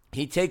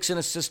 He takes an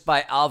assist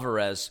by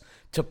Alvarez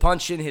to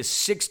punch in his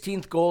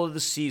 16th goal of the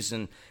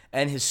season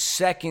and his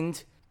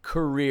 2nd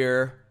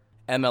career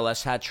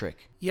MLS hat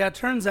trick. Yeah, it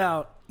turns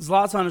out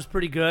Zlatan is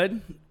pretty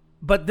good,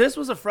 but this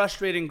was a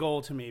frustrating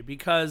goal to me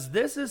because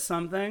this is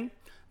something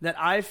that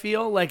I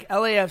feel like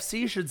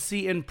LAFC should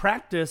see in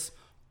practice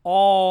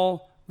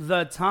all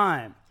the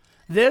time.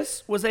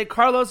 This was a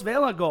Carlos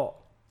Vela goal.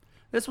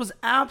 This was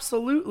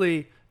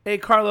absolutely a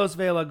Carlos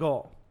Vela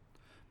goal.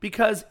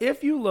 Because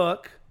if you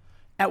look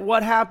at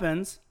what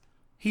happens,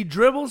 he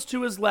dribbles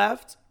to his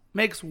left,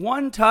 makes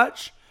 1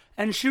 touch,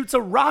 and shoots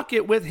a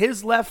rocket with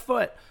his left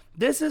foot.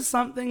 This is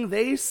something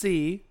they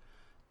see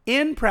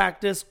in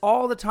practice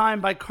all the time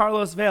by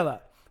Carlos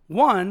Vela.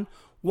 1,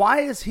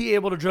 why is he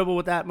able to dribble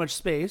with that much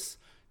space?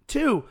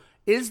 2,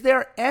 is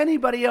there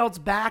anybody else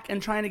back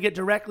and trying to get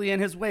directly in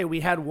his way?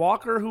 We had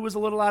Walker, who was a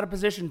little out of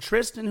position,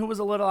 Tristan, who was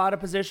a little out of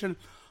position.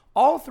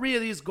 All 3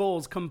 of these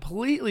goals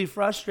completely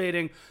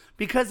frustrating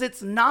because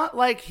it's not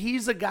like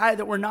he's a guy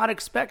that we're not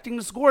expecting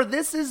to score.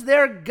 This is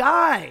their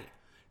guy.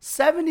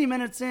 70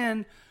 minutes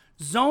in,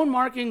 zone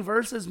marking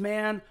versus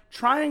man,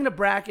 trying to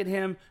bracket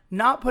him,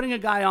 not putting a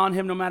guy on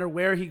him no matter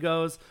where he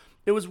goes.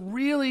 It was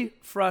really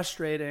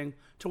frustrating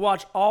to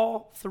watch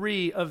all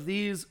 3 of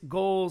these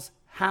goals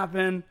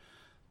happen.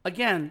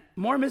 Again,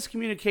 more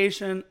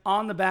miscommunication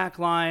on the back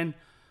line.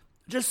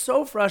 Just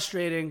so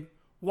frustrating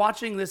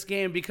watching this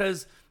game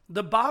because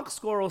the box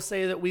score will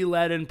say that we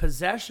led in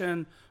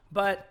possession,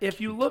 but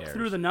if you look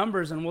through the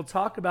numbers, and we'll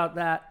talk about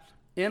that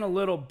in a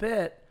little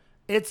bit,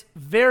 it's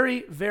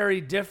very,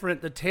 very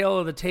different, the tail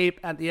of the tape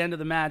at the end of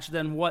the match,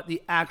 than what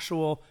the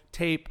actual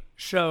tape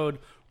showed.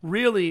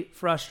 Really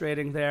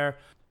frustrating there.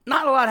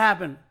 Not a lot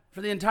happened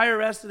for the entire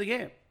rest of the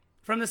game.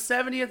 From the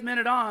 70th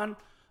minute on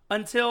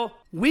until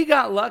we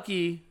got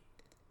lucky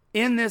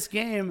in this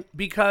game,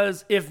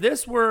 because if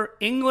this were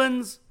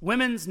England's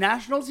women's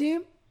national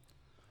team,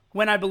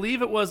 when I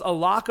believe it was a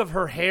lock of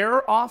her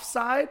hair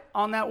offside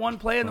on that one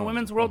play in the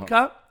Women's World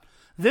Cup,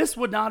 this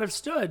would not have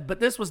stood. But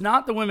this was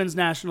not the women's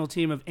national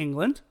team of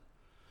England.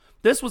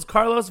 This was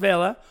Carlos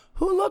Vela,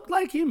 who looked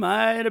like he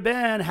might have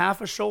been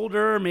half a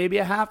shoulder, maybe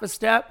a half a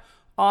step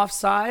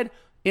offside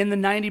in the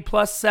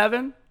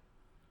 90+7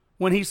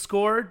 when he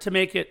scored to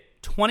make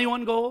it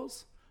 21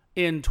 goals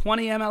in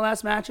 20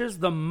 MLS matches,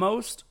 the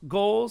most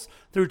goals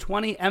through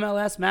 20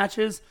 MLS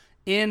matches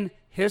in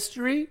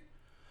history.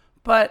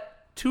 But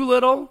too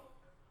little,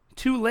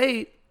 too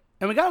late,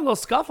 and we got a little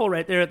scuffle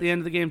right there at the end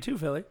of the game too,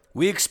 Philly.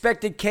 We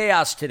expected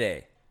chaos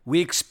today. We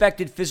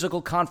expected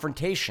physical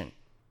confrontation.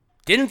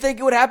 Didn't think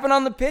it would happen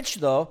on the pitch,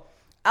 though.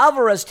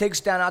 Alvarez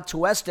takes down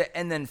Atuesta,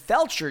 and then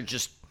Felcher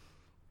just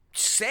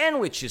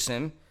sandwiches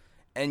him,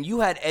 and you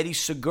had Eddie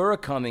Segura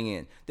coming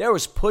in. There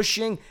was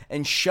pushing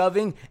and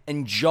shoving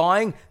and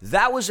jawing.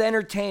 That was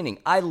entertaining.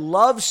 I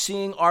love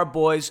seeing our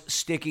boys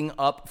sticking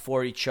up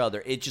for each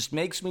other. It just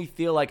makes me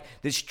feel like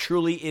this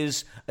truly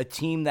is a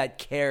team that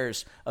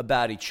cares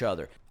about each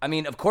other. I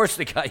mean, of course,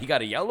 he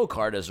got a yellow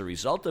card as a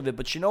result of it,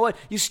 but you know what?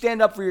 You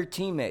stand up for your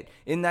teammate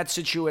in that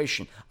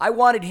situation. I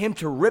wanted him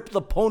to rip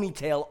the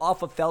ponytail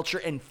off of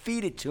Felcher and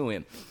feed it to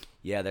him.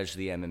 Yeah, there's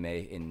the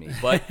MMA in me.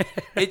 But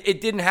it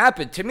didn't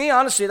happen. To me,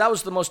 honestly, that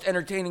was the most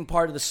entertaining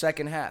part of the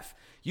second half.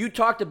 You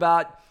talked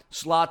about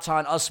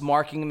Zlatan, us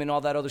marking him and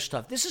all that other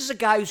stuff. This is a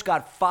guy who's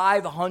got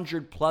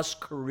 500-plus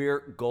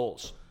career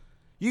goals.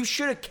 You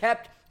should have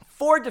kept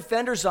 4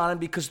 defenders on him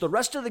because the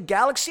rest of the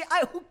Galaxy,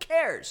 who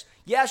cares?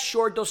 Yeah,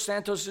 sure, Dos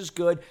Santos is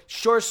good.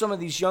 Sure, some of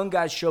these young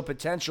guys show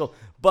potential,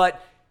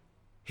 but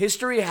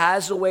history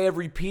has a way of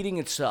repeating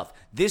itself.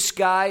 This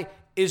guy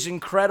is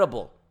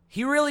incredible.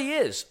 He really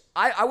is.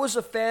 I was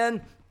a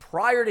fan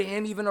prior to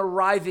him even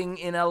arriving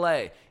in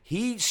LA.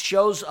 He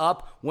shows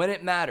up when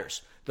it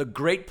matters. The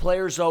great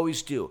players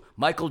always do.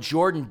 Michael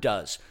Jordan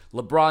does.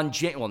 LeBron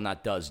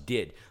James,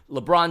 did.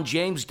 LeBron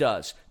James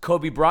does.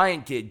 Kobe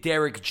Bryant did.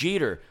 Derek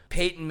Jeter.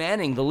 Peyton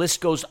Manning. The list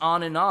goes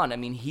on and on. I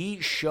mean, he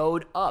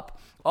showed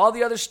up. All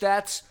the other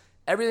stats,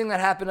 everything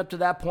that happened up to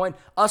that point,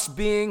 us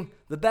being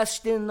the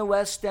best in the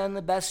West and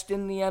the best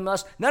in the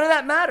MLS, none of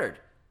that mattered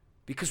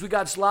because we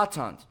got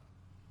Zlatan.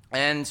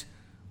 And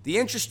the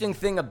interesting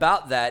thing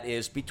about that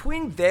is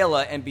between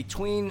Vela and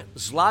between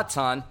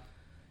Zlatan,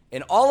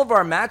 in all of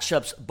our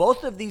matchups,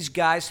 both of these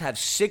guys have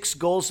 6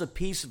 goals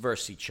apiece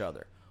versus each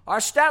other.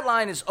 Our stat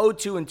line is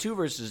 0-2-2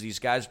 versus these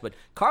guys, but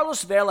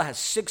Carlos Vela has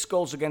 6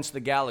 goals against the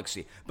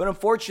Galaxy. But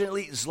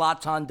unfortunately,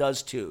 Zlatan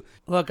does too.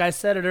 Look, I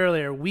said it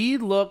earlier. We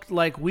looked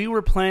like we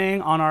were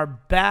playing on our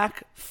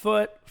back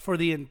foot for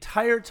the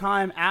entire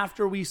time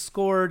after we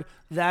scored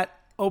that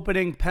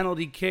opening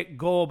penalty kick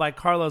goal by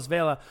Carlos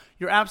Vela.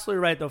 You're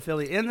absolutely right, though,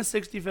 Philly. In the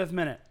 65th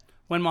minute,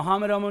 when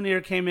Mohamed El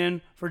Munir came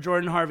in for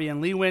Jordan Harvey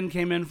and Lee Nguyen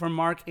came in for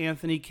Mark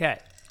Anthony Kaye.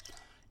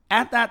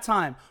 At that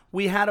time,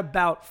 we had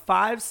about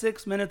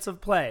 5-6 minutes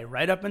of play,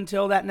 right up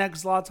until that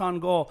next Zlatan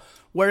goal,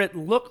 where it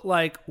looked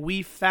like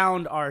we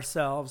found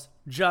ourselves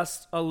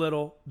just a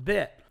little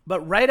bit.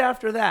 But right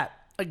after that,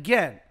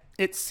 again,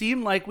 it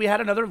seemed like we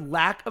had another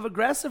lack of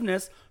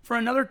aggressiveness for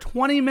another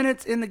 20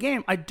 minutes in the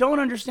game. I don't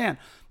understand.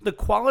 The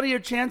quality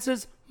of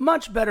chances,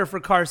 much better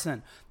for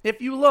Carson.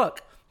 If you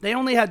look, they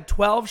only had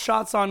 12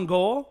 shots on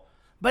goal,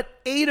 but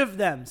 8 of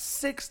them,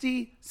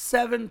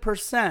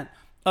 67%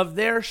 of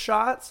their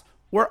shots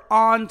were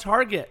on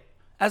target,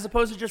 as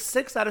opposed to just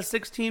 6 out of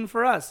 16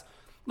 for us.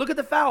 Look at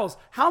the fouls.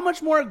 How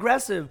much more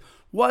aggressive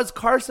was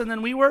Carson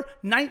than we were?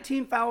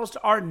 19 fouls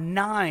to our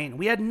 9.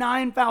 We had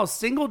 9 fouls,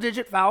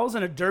 single-digit fouls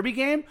in a derby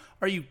game?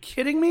 Are you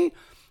kidding me?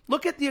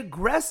 Look at the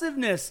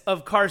aggressiveness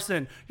of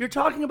Carson. You're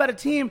talking about a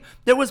team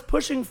that was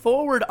pushing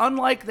forward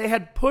unlike they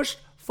had pushed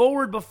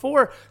forward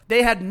before.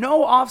 They had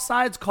no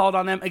offsides called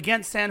on them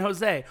against San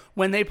Jose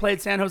when they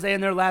played San Jose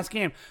in their last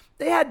game.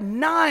 They had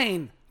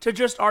 9 to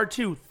just our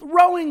 2,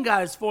 throwing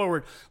guys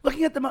forward.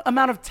 Looking at the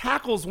amount of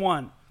tackles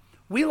won.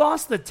 We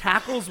lost the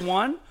tackles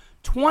won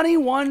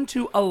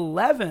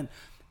 21-11.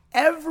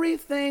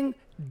 Everything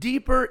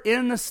deeper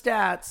in the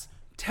stats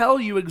tell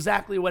you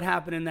exactly what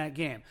happened in that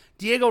game.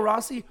 Diego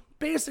Rossi,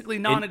 basically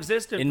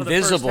non-existent for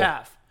the first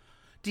half.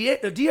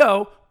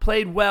 Dio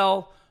played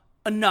well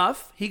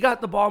enough. He got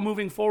the ball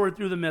moving forward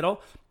through the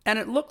middle, and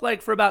it looked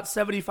like for about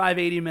 75,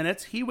 80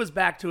 minutes, he was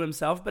back to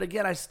himself. But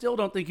again, I still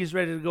don't think he's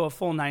ready to go a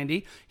full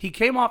 90. He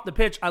came off the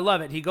pitch. I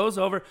love it. He goes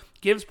over,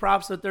 gives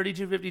props to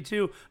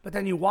 32-52, but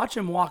then you watch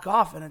him walk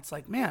off, and it's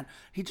like, man,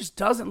 he just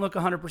doesn't look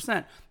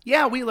 100%.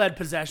 Yeah, we led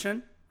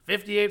possession,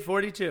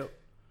 58-42.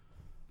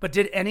 But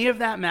did any of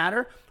that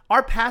matter?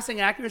 Our passing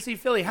accuracy,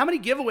 Philly, how many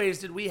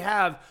giveaways did we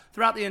have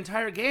throughout the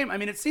entire game? I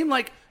mean, it seemed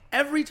like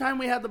every time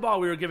we had the ball,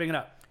 we were giving it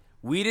up.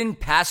 We didn't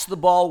pass the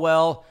ball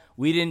well.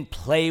 We didn't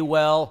play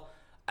well.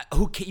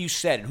 You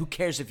said it. Who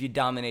cares if you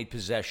dominate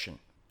possession?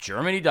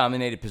 Germany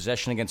dominated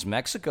possession against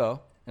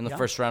Mexico in the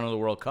first round of the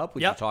World Cup,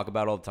 which we talk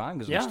about all the time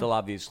because we're still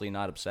obviously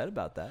not upset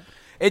about that.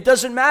 It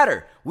doesn't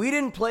matter. We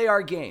didn't play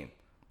our game.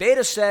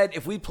 Beta said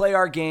if we play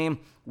our game,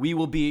 we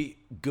will be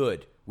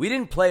good. We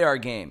didn't play our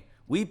game.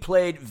 We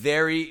played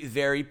very,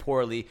 very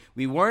poorly.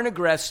 We weren't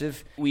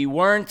aggressive. We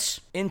weren't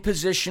in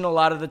position a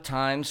lot of the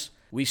times.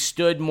 We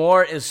stood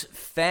more as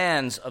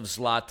fans of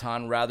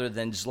Zlatan rather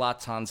than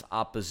Zlatan's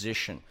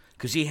opposition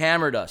because he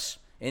hammered us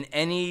in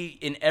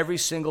every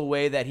single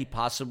way that he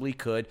possibly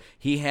could.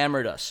 He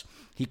hammered us.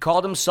 He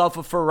called himself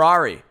a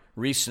Ferrari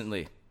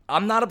recently.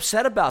 I'm not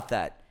upset about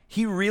that.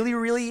 He really,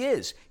 really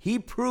is. He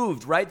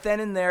proved right then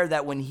and there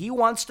that when he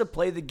wants to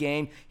play the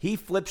game, he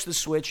flips the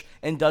switch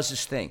and does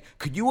his thing.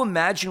 Could you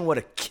imagine what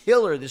a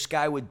killer this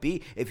guy would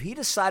be if he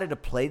decided to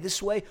play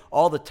this way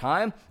all the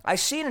time? I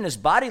see it in his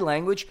body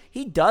language.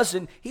 He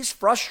doesn't. He's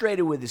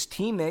frustrated with his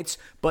teammates,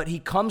 but he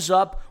comes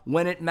up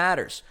when it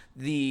matters.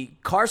 The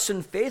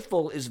Carson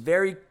faithful is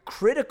very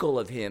critical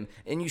of him,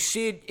 and you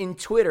see it in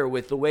Twitter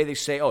with the way they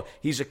say, oh,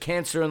 he's a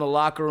cancer in the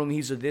locker room,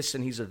 he's a this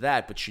and he's a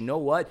that. But you know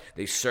what?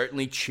 They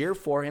certainly cheer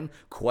for him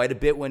quite a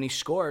bit when he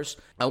scores.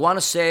 I want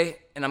to say,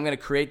 and I'm going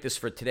to create this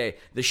for today,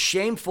 the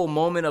shameful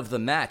moment of the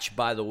match,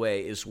 by the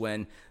way, is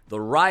when the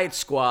Riot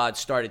Squad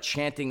started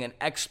chanting an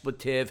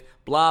expletive,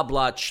 blah,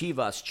 blah,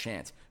 Chivas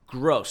chant.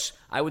 Gross.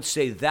 I would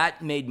say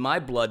that made my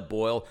blood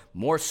boil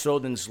more so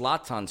than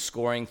Zlatan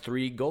scoring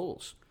 3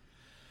 goals.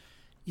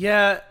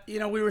 Yeah,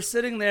 we were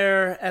sitting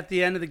there at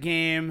the end of the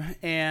game,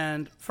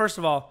 and first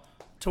of all,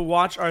 to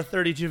watch our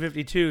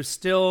 32-52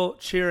 still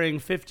cheering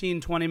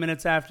 15, 20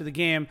 minutes after the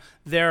game,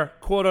 their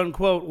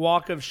quote-unquote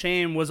walk of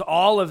shame was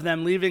all of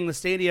them leaving the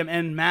stadium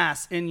en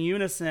masse, in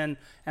unison,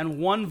 and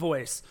one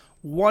voice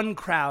one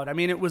crowd. I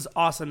mean, it was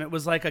awesome. It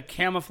was like a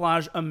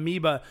camouflage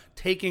amoeba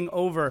taking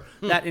over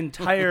that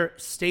entire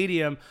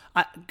stadium.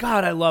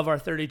 God, I love our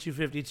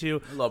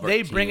 3252.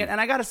 They bring it.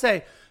 And I got to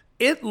say,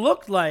 it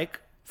looked like,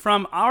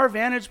 from our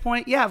vantage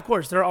point, yeah, of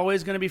course, there are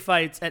always going to be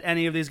fights at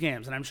any of these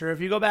games. And I'm sure if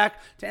you go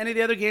back to any of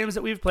the other games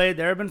that we've played,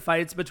 there have been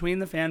fights between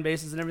the fan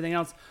bases and everything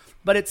else.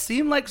 But it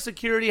seemed like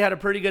security had a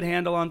pretty good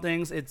handle on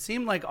things. It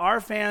seemed like our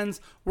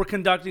fans were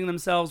conducting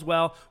themselves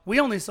well.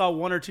 We only saw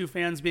one or two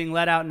fans being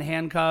let out in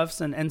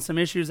handcuffs and some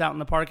issues out in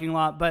the parking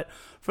lot. But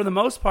for the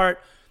most part,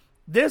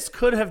 this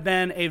could have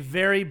been a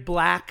very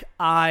black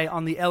eye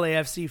on the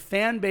LAFC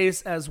fan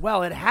base as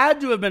well. It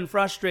had to have been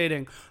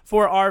frustrating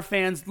for our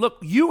fans. Look,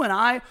 you and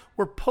I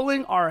were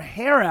pulling our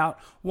hair out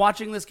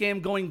watching this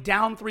game, going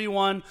down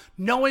 3-1,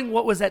 knowing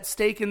what was at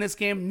stake in this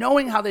game,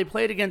 knowing how they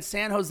played against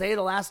San Jose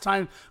the last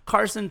time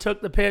Carson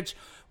took the pitch.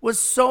 Was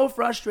so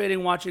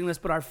frustrating watching this,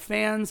 but our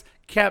fans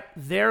kept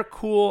their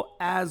cool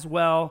as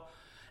well.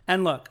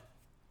 And look,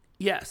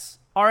 yes,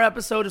 our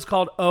episode is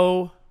called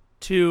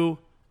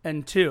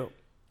 0-2-2.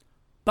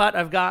 But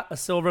I've got a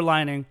silver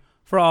lining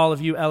for all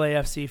of you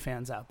LAFC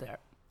fans out there.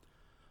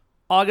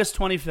 August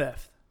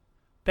 25th,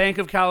 Banc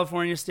of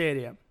California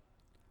Stadium,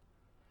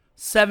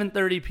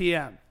 7:30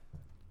 p.m.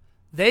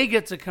 They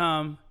get to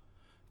come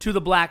to the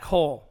Black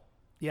Hole.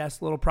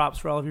 Yes, little props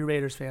for all of you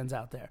Raiders fans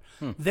out there.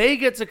 They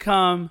get to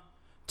come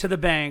to the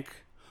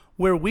bank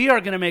where we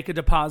are going to make a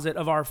deposit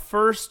of our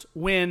first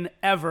win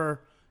ever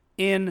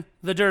in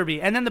the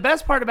Derby. And then the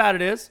best part about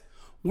it is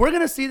we're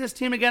going to see this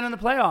team again in the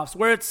playoffs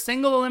where it's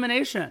single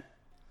elimination.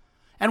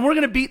 And we're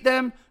going to beat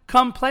them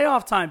come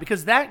playoff time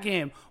because that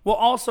game will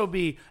also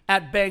be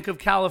at Banc of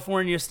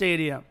California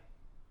Stadium.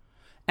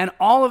 And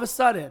all of a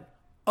sudden,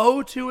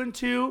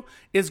 0-2-2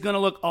 is going to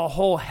look a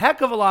whole heck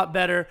of a lot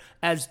better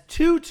as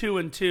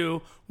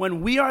 2-2-2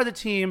 when we are the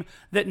team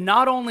that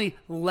not only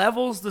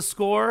levels the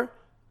score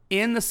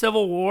in the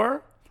Civil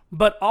War,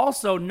 but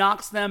also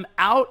knocks them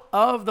out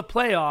of the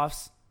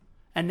playoffs.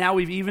 And now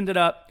we've evened it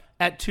up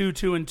at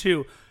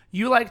 2-2-2.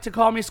 You like to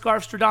call me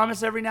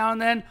Scarfstradamus every now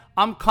and then.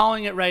 I'm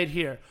calling it right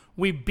here.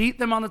 We beat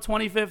them on the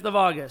 25th of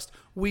August.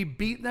 We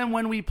beat them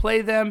when we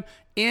play them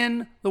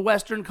in the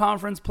Western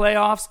Conference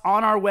playoffs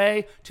on our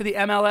way to the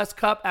MLS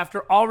Cup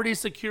after already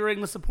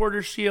securing the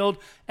Supporters' Shield.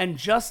 And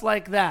just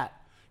like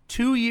that,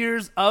 2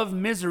 years of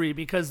misery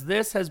because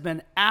this has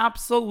been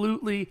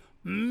absolutely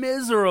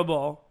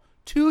miserable.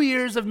 2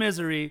 years of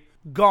misery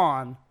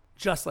gone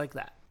just like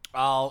that.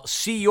 I'll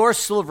see your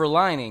silver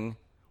lining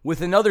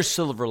with another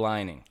silver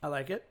lining. I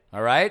like it.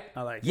 All right?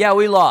 I like it. Yeah,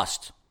 we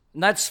lost.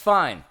 And that's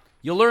fine.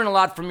 You'll learn a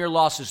lot from your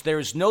losses. There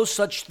is no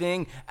such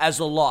thing as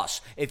a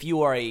loss. If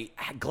you are a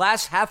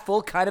glass half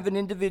full kind of an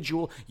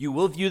individual, you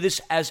will view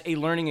this as a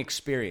learning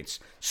experience.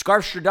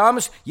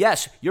 Scarfstradamus,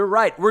 yes, you're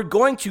right. We're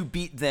going to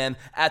beat them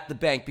at the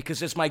bank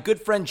because as my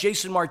good friend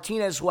Jason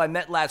Martinez, who I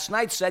met last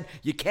night, said,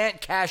 you can't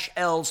cash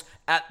L's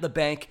at the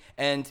bank,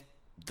 and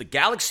the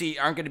Galaxy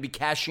aren't going to be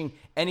cashing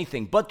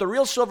anything. But the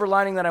real silver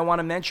lining that I want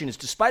to mention is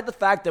despite the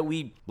fact that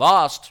we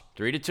lost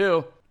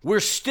 3-2, we're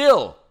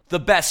still the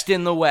best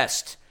in the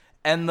West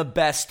and the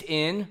best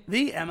in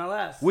the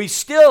MLS. We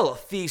still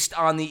feast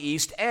on the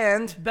East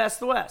and best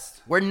the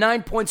West. We're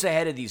 9 points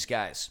ahead of these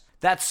guys.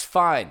 That's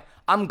fine.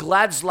 I'm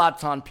glad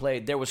Zlatan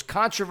played. There was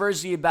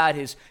controversy about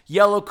his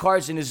yellow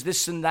cards and his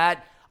this and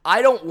that.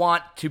 I don't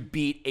want to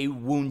beat a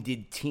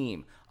wounded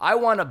team. I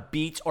want to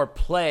beat or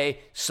play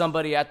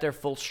somebody at their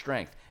full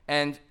strength.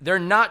 And they're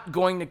not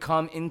going to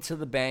come into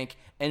the bank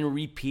and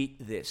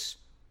repeat this.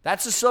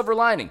 That's the silver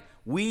lining.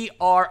 We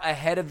are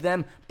ahead of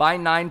them by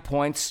 9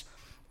 points.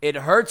 It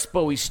hurts,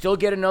 but we still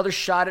get another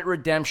shot at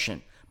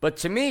redemption. But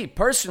to me,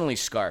 personally,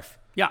 Scarf,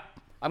 yeah,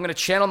 I'm going to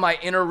channel my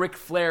inner Ric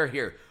Flair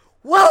here.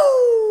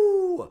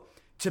 Whoa!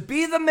 To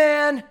be the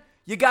man,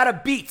 you got to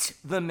beat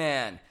the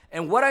man.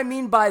 And what I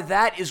mean by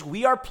that is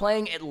we are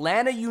playing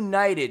Atlanta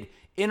United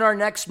in our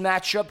next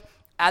matchup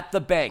at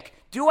the bank.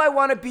 Do I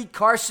want to beat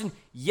Carson?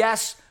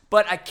 Yes,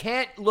 but I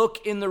can't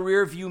look in the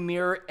rearview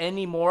mirror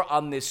anymore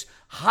on this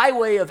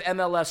highway of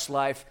MLS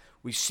life.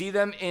 We see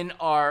them in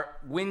our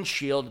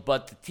windshield,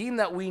 but the team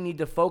that we need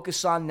to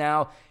focus on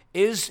now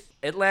is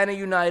Atlanta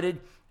United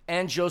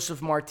and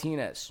Josef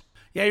Martinez.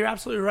 Yeah, you're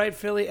absolutely right,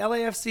 Philly.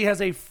 LAFC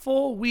has a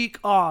full week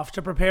off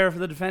to prepare for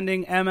the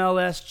defending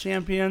MLS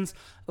champions.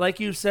 Like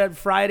you said,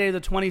 Friday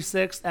the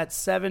 26th at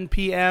 7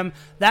 p.m.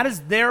 That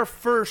is their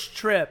first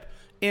trip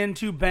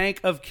into Banc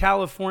of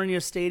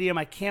California Stadium.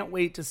 I can't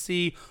wait to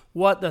see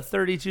what the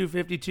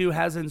 3252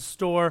 has in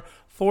store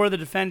for the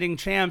defending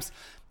champs.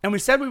 And we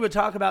said we would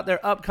talk about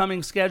their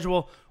upcoming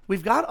schedule.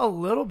 We've got a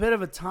little bit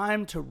of a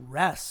time to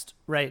rest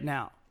right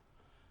now.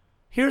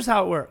 Here's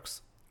how it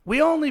works. We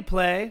only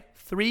play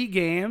 3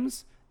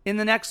 games in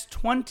the next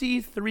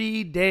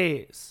 23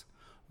 days.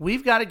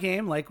 We've got a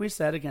game, like we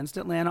said, against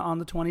Atlanta on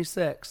the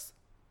 26th.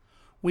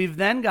 We've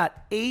then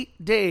got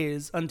 8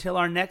 days until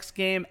our next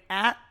game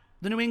at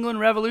the New England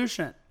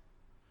Revolution.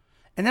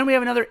 And then we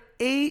have another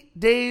 8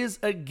 days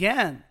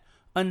again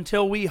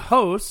until we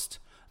host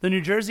The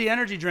New Jersey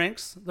energy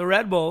drinks, the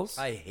Red Bulls.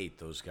 I hate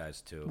those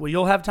guys too. Well,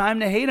 you'll have time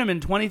to hate them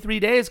in 23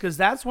 days because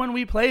that's when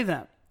we play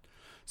them.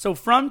 So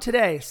from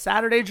today,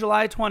 Saturday,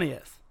 July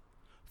 20th,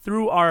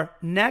 through our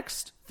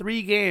next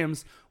 3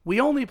 games,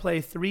 we only play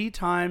 3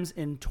 times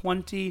in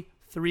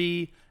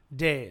 23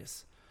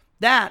 days.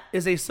 That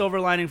is a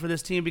silver lining for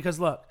this team because,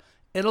 look,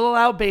 it'll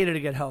allow Beta to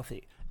get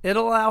healthy.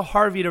 It'll allow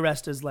Harvey to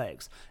rest his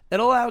legs.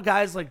 It'll allow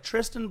guys like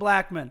Tristan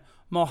Blackman,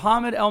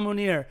 Mohamed El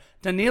Munir,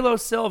 Danilo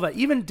Silva,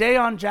 even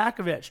Dejan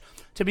Jakovic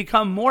to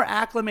become more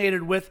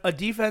acclimated with a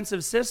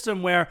defensive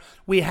system where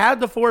we had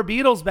the 4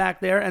 Beatles back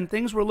there and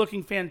things were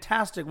looking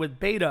fantastic with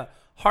Beta,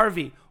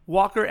 Harvey,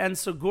 Walker, and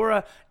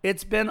Segura.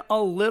 It's been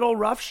a little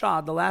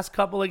roughshod the last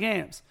couple of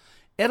games.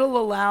 It'll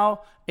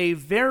allow a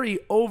very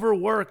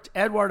overworked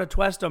Edward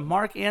Atuesta,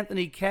 Mark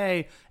Anthony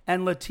Kaye,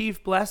 and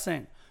Latif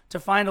Blessing to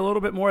find a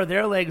little bit more of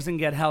their legs and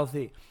get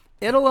healthy.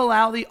 It'll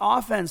allow the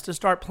offense to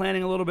start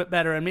planning a little bit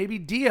better and maybe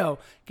Dio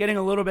getting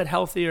a little bit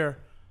healthier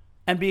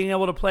and being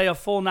able to play a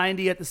full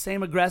 90 at the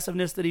same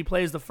aggressiveness that he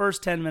plays the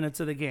first 10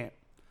 minutes of the game.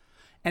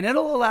 And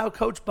it'll allow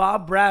Coach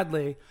Bob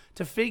Bradley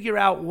to figure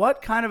out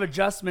what kind of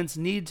adjustments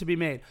need to be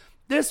made.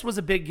 This was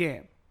a big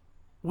game.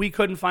 We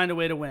couldn't find a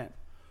way to win.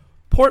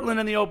 Portland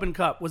in the Open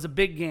Cup was a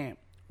big game.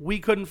 We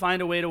couldn't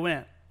find a way to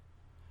win.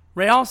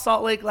 Real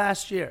Salt Lake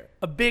last year,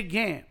 a big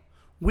game.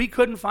 We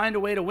couldn't find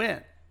a way to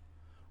win.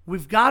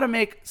 We've got to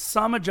make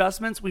some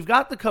adjustments. We've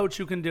got the coach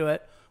who can do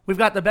it. We've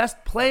got the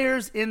best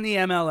players in the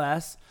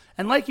MLS.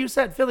 And like you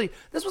said, Philly,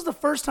 this was the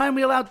first time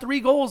we allowed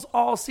 3 goals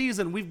all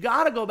season. We've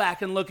got to go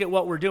back and look at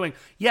what we're doing.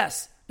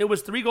 Yes, it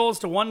was 3 goals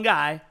to 1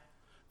 guy,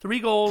 3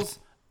 goals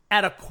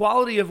at a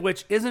quality of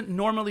which isn't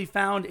normally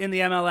found in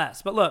the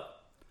MLS. But look,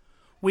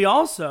 we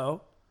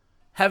also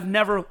have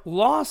never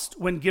lost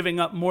when giving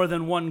up more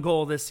than 1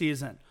 goal this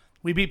season.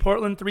 We beat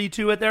Portland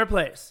 3-2 at their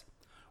place.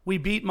 We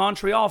beat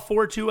Montreal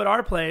 4-2 at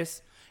our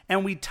place.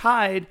 And we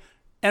tied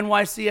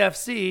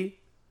NYCFC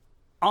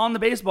on the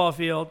baseball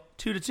field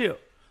 2-2.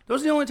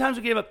 Those are the only times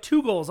we gave up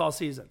 2 goals all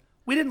season.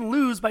 We didn't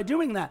lose by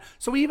doing that.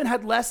 So we even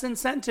had less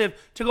incentive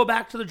to go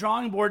back to the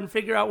drawing board and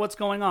figure out what's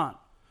going on.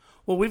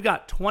 Well, we've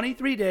got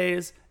 23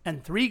 days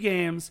and 3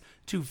 games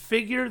to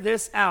figure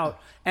this out.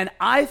 And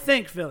I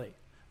think, Philly,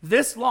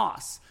 this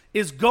loss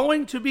is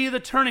going to be the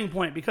turning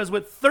point because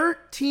with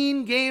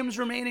 13 games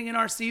remaining in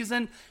our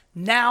season,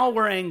 now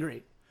we're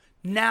angry.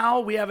 Now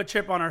we have a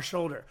chip on our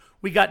shoulder.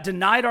 We got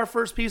denied our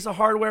first piece of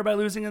hardware by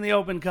losing in the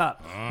Open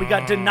Cup. We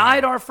got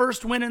denied our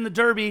first win in the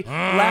Derby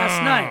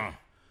last night.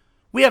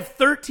 We have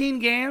 13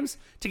 games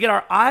to get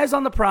our eyes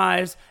on the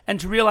prize and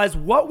to realize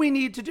what we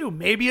need to do.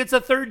 Maybe it's a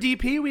third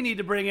DP we need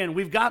to bring in.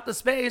 We've got the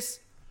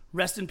space.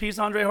 Rest in peace,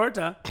 Andre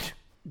Horta.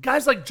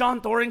 Guys like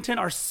John Thorrington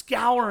are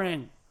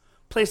scouring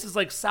places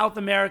like South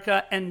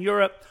America and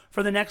Europe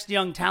for the next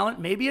young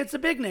talent. Maybe it's a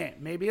big name.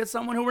 Maybe it's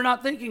someone who we're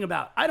not thinking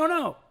about. I don't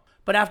know.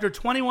 But after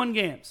 21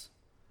 games,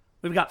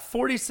 we've got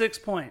 46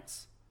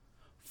 points,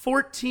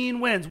 14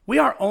 wins. We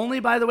are only,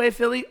 by the way,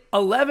 Philly,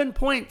 11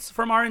 points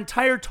from our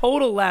entire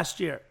total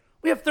last year.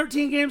 We have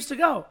 13 games to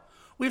go.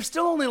 We've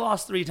still only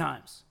lost 3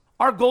 times.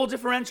 Our goal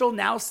differential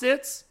now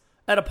sits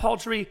at a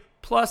paltry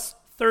plus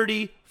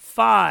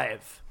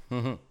 35.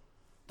 Mm-hmm.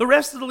 The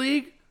rest of the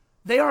league,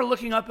 they are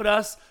looking up at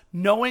us,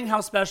 knowing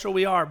how special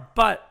we are.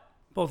 But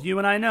both you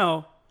and I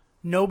know,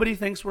 nobody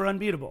thinks we're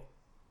unbeatable.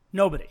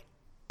 Nobody.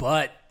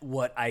 But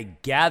what I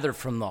gather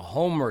from the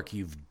homework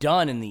you've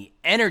done and the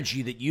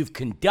energy that you've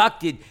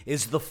conducted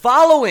is the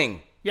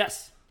following.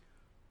 Yes.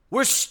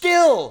 We're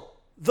still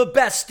the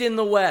best in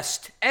the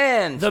West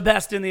and the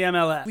best in the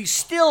MLS. We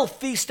still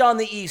feast on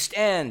the East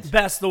and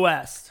best the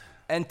West.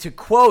 And to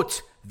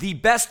quote the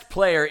best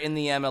player in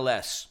the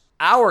MLS,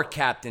 our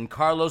captain,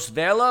 Carlos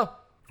Vela,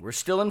 we're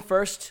still in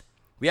first.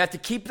 We have to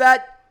keep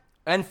that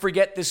and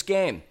forget this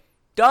game.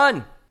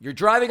 Done. You're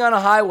driving on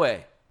a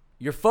highway.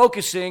 You're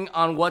focusing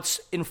on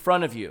what's in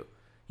front of you.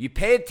 You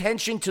pay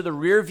attention to the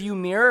rearview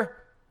mirror,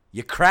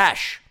 you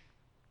crash.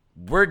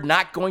 We're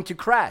not going to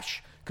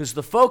crash because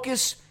the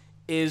focus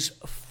is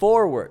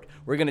forward.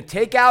 We're going to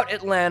take out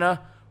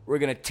Atlanta. We're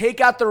going to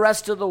take out the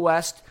rest of the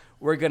West.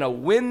 We're going to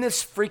win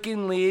this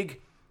freaking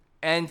league,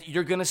 and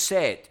you're going to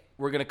say it.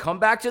 We're going to come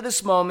back to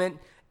this moment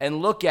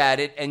and look at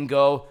it and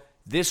go,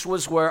 this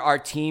was where our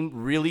team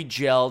really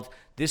gelled.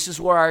 This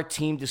is where our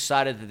team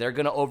decided that they're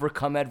going to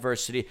overcome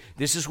adversity.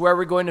 This is where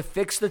we're going to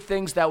fix the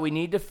things that we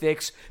need to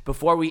fix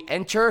before we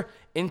enter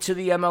into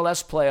the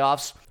MLS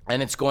playoffs,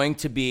 and it's going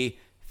to be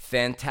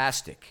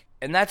fantastic.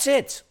 And that's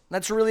it.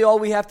 That's really all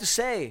we have to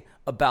say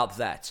about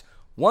that.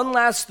 One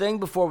last thing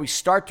before we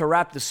start to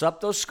wrap this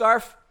up, though,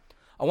 Scarf.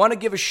 I want to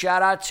give a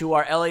shout-out to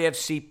our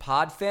LAFC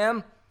pod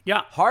fam.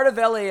 Yeah. Heart of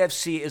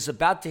LAFC is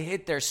about to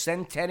hit their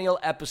centennial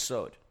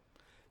episode.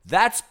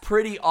 That's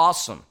pretty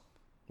awesome.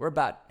 We're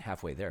about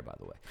halfway there, by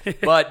the way.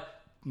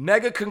 But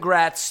mega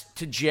congrats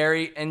to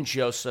Jerry and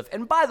Joseph.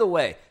 And by the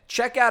way,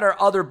 check out our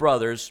other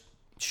brothers,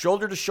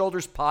 Shoulder to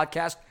Shoulders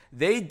podcast.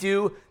 They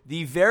do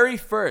the very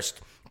first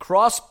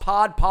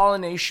cross-pod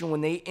pollination when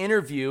they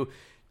interview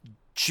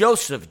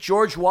Joseph,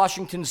 George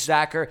Washington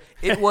Zacher.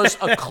 It was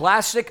a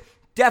classic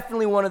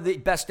definitely one of the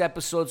best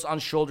episodes on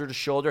Shoulder to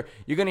Shoulder.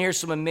 You're going to hear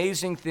some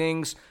amazing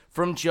things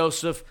from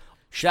Joseph.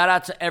 Shout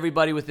out to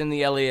everybody within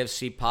the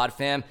LAFC pod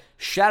fam.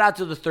 Shout out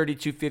to the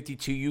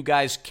 3252. You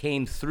guys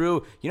came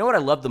through. You know what I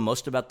love the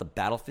most about the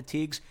Battle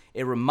Fatigues?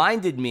 It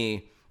reminded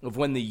me of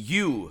when the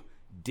U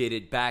did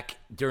it back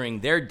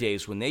during their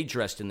days when they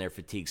dressed in their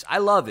fatigues. I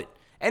love it.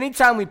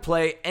 Anytime we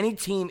play any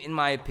team, in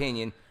my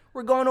opinion,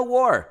 we're going to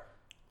war.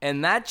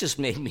 And that just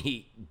made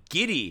me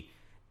giddy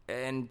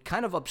and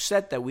kind of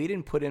upset that we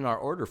didn't put in our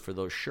order for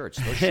those shirts.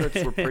 Those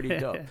shirts were pretty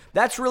dope.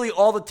 That's really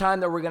all the time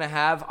that we're going to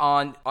have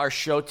on our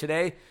show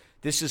today.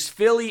 This is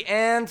Philly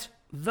and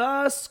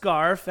the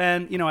Scarf.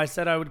 And, I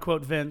said I would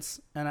quote Vince,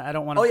 and I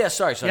don't want to... Oh, yeah,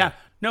 sorry. Yeah,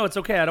 no, it's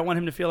okay. I don't want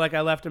him to feel like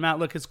I left him out.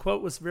 Look, his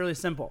quote was really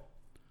simple.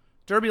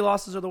 Derby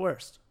losses are the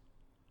worst.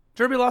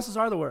 Derby losses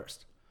are the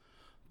worst.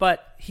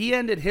 But he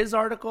ended his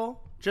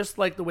article, just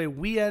like the way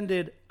we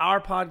ended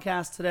our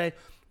podcast today,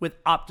 with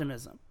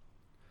optimism.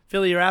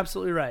 Philly, you're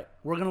absolutely right.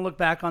 We're going to look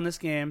back on this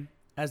game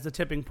as the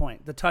tipping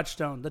point, the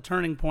touchstone, the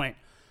turning point,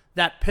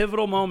 that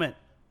pivotal moment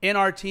in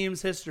our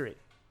team's history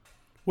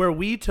where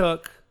we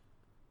took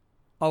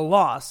a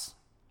loss,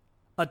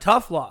 a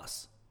tough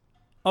loss,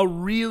 a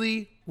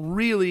really,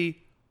 really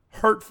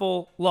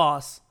hurtful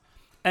loss,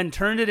 and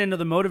turned it into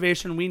the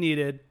motivation we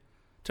needed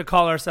to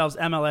call ourselves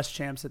MLS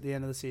champs at the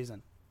end of the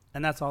season.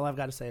 And that's all I've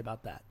got to say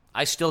about that.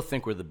 I still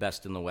think we're the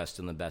best in the West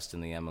and the best in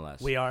the MLS.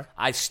 We are.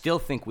 I still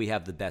think we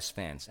have the best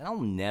fans. And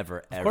I'll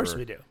never, ever of course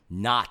we do.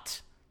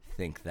 Not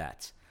think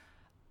that.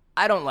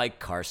 I don't like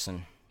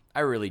Carson.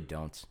 I really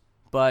don't.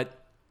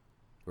 But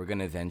we're going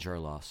to avenge our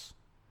loss.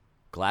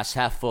 Glass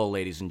half full,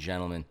 ladies and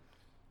gentlemen.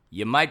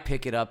 You might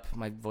pick it up.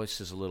 My voice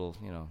is a little,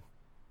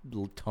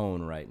 little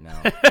tone right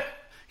now.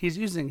 He's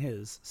using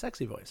his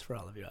sexy voice for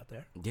all of you out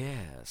there.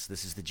 Yes,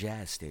 this is the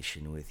jazz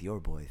station with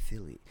your boy,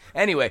 Philly.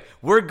 Anyway,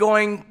 we're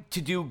going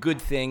to do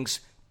good things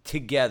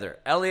together.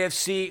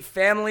 LAFC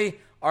family,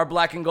 our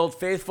black and gold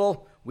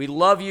faithful, we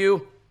love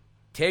you.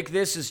 Take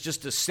this as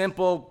just a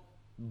simple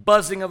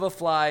buzzing of a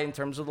fly in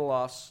terms of the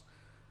loss.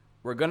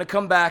 We're going to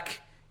come back.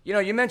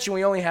 You mentioned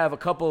we only have a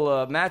couple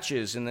of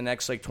matches in the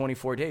next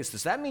 24 days.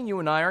 Does that mean you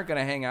and I aren't going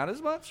to hang out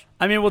as much?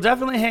 I mean, we'll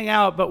definitely hang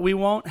out, but we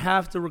won't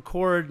have to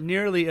record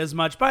nearly as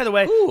much. By the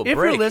way, if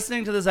you're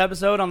listening to this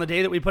episode on the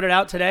day that we put it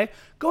out today,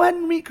 go ahead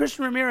and meet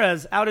Christian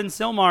Ramirez out in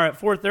Sylmar at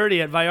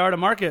 4:30 at Vallarta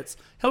Markets.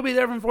 He'll be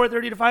there from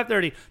 4:30 to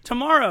 5:30.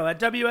 Tomorrow at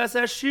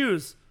WSS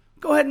Shoes,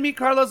 go ahead and meet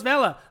Carlos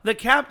Vela. The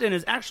captain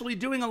is actually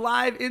doing a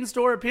live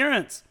in-store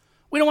appearance.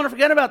 We don't want to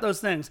forget about those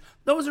things.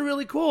 Those are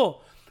really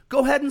cool.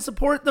 Go ahead and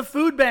support the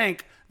food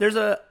bank. There's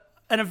an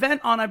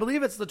event on, I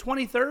believe it's the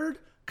 23rd,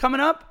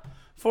 coming up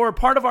for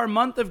part of our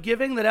month of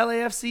giving that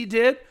LAFC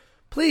did.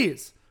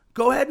 Please,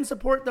 go ahead and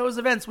support those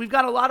events. We've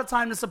got a lot of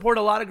time to support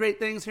a lot of great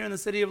things here in the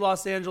city of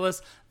Los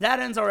Angeles.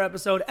 That ends our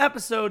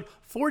episode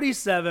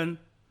 47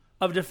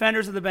 of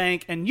Defenders of the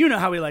Bank. And you know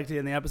how we like to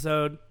end the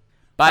episode.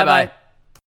 Bye-bye.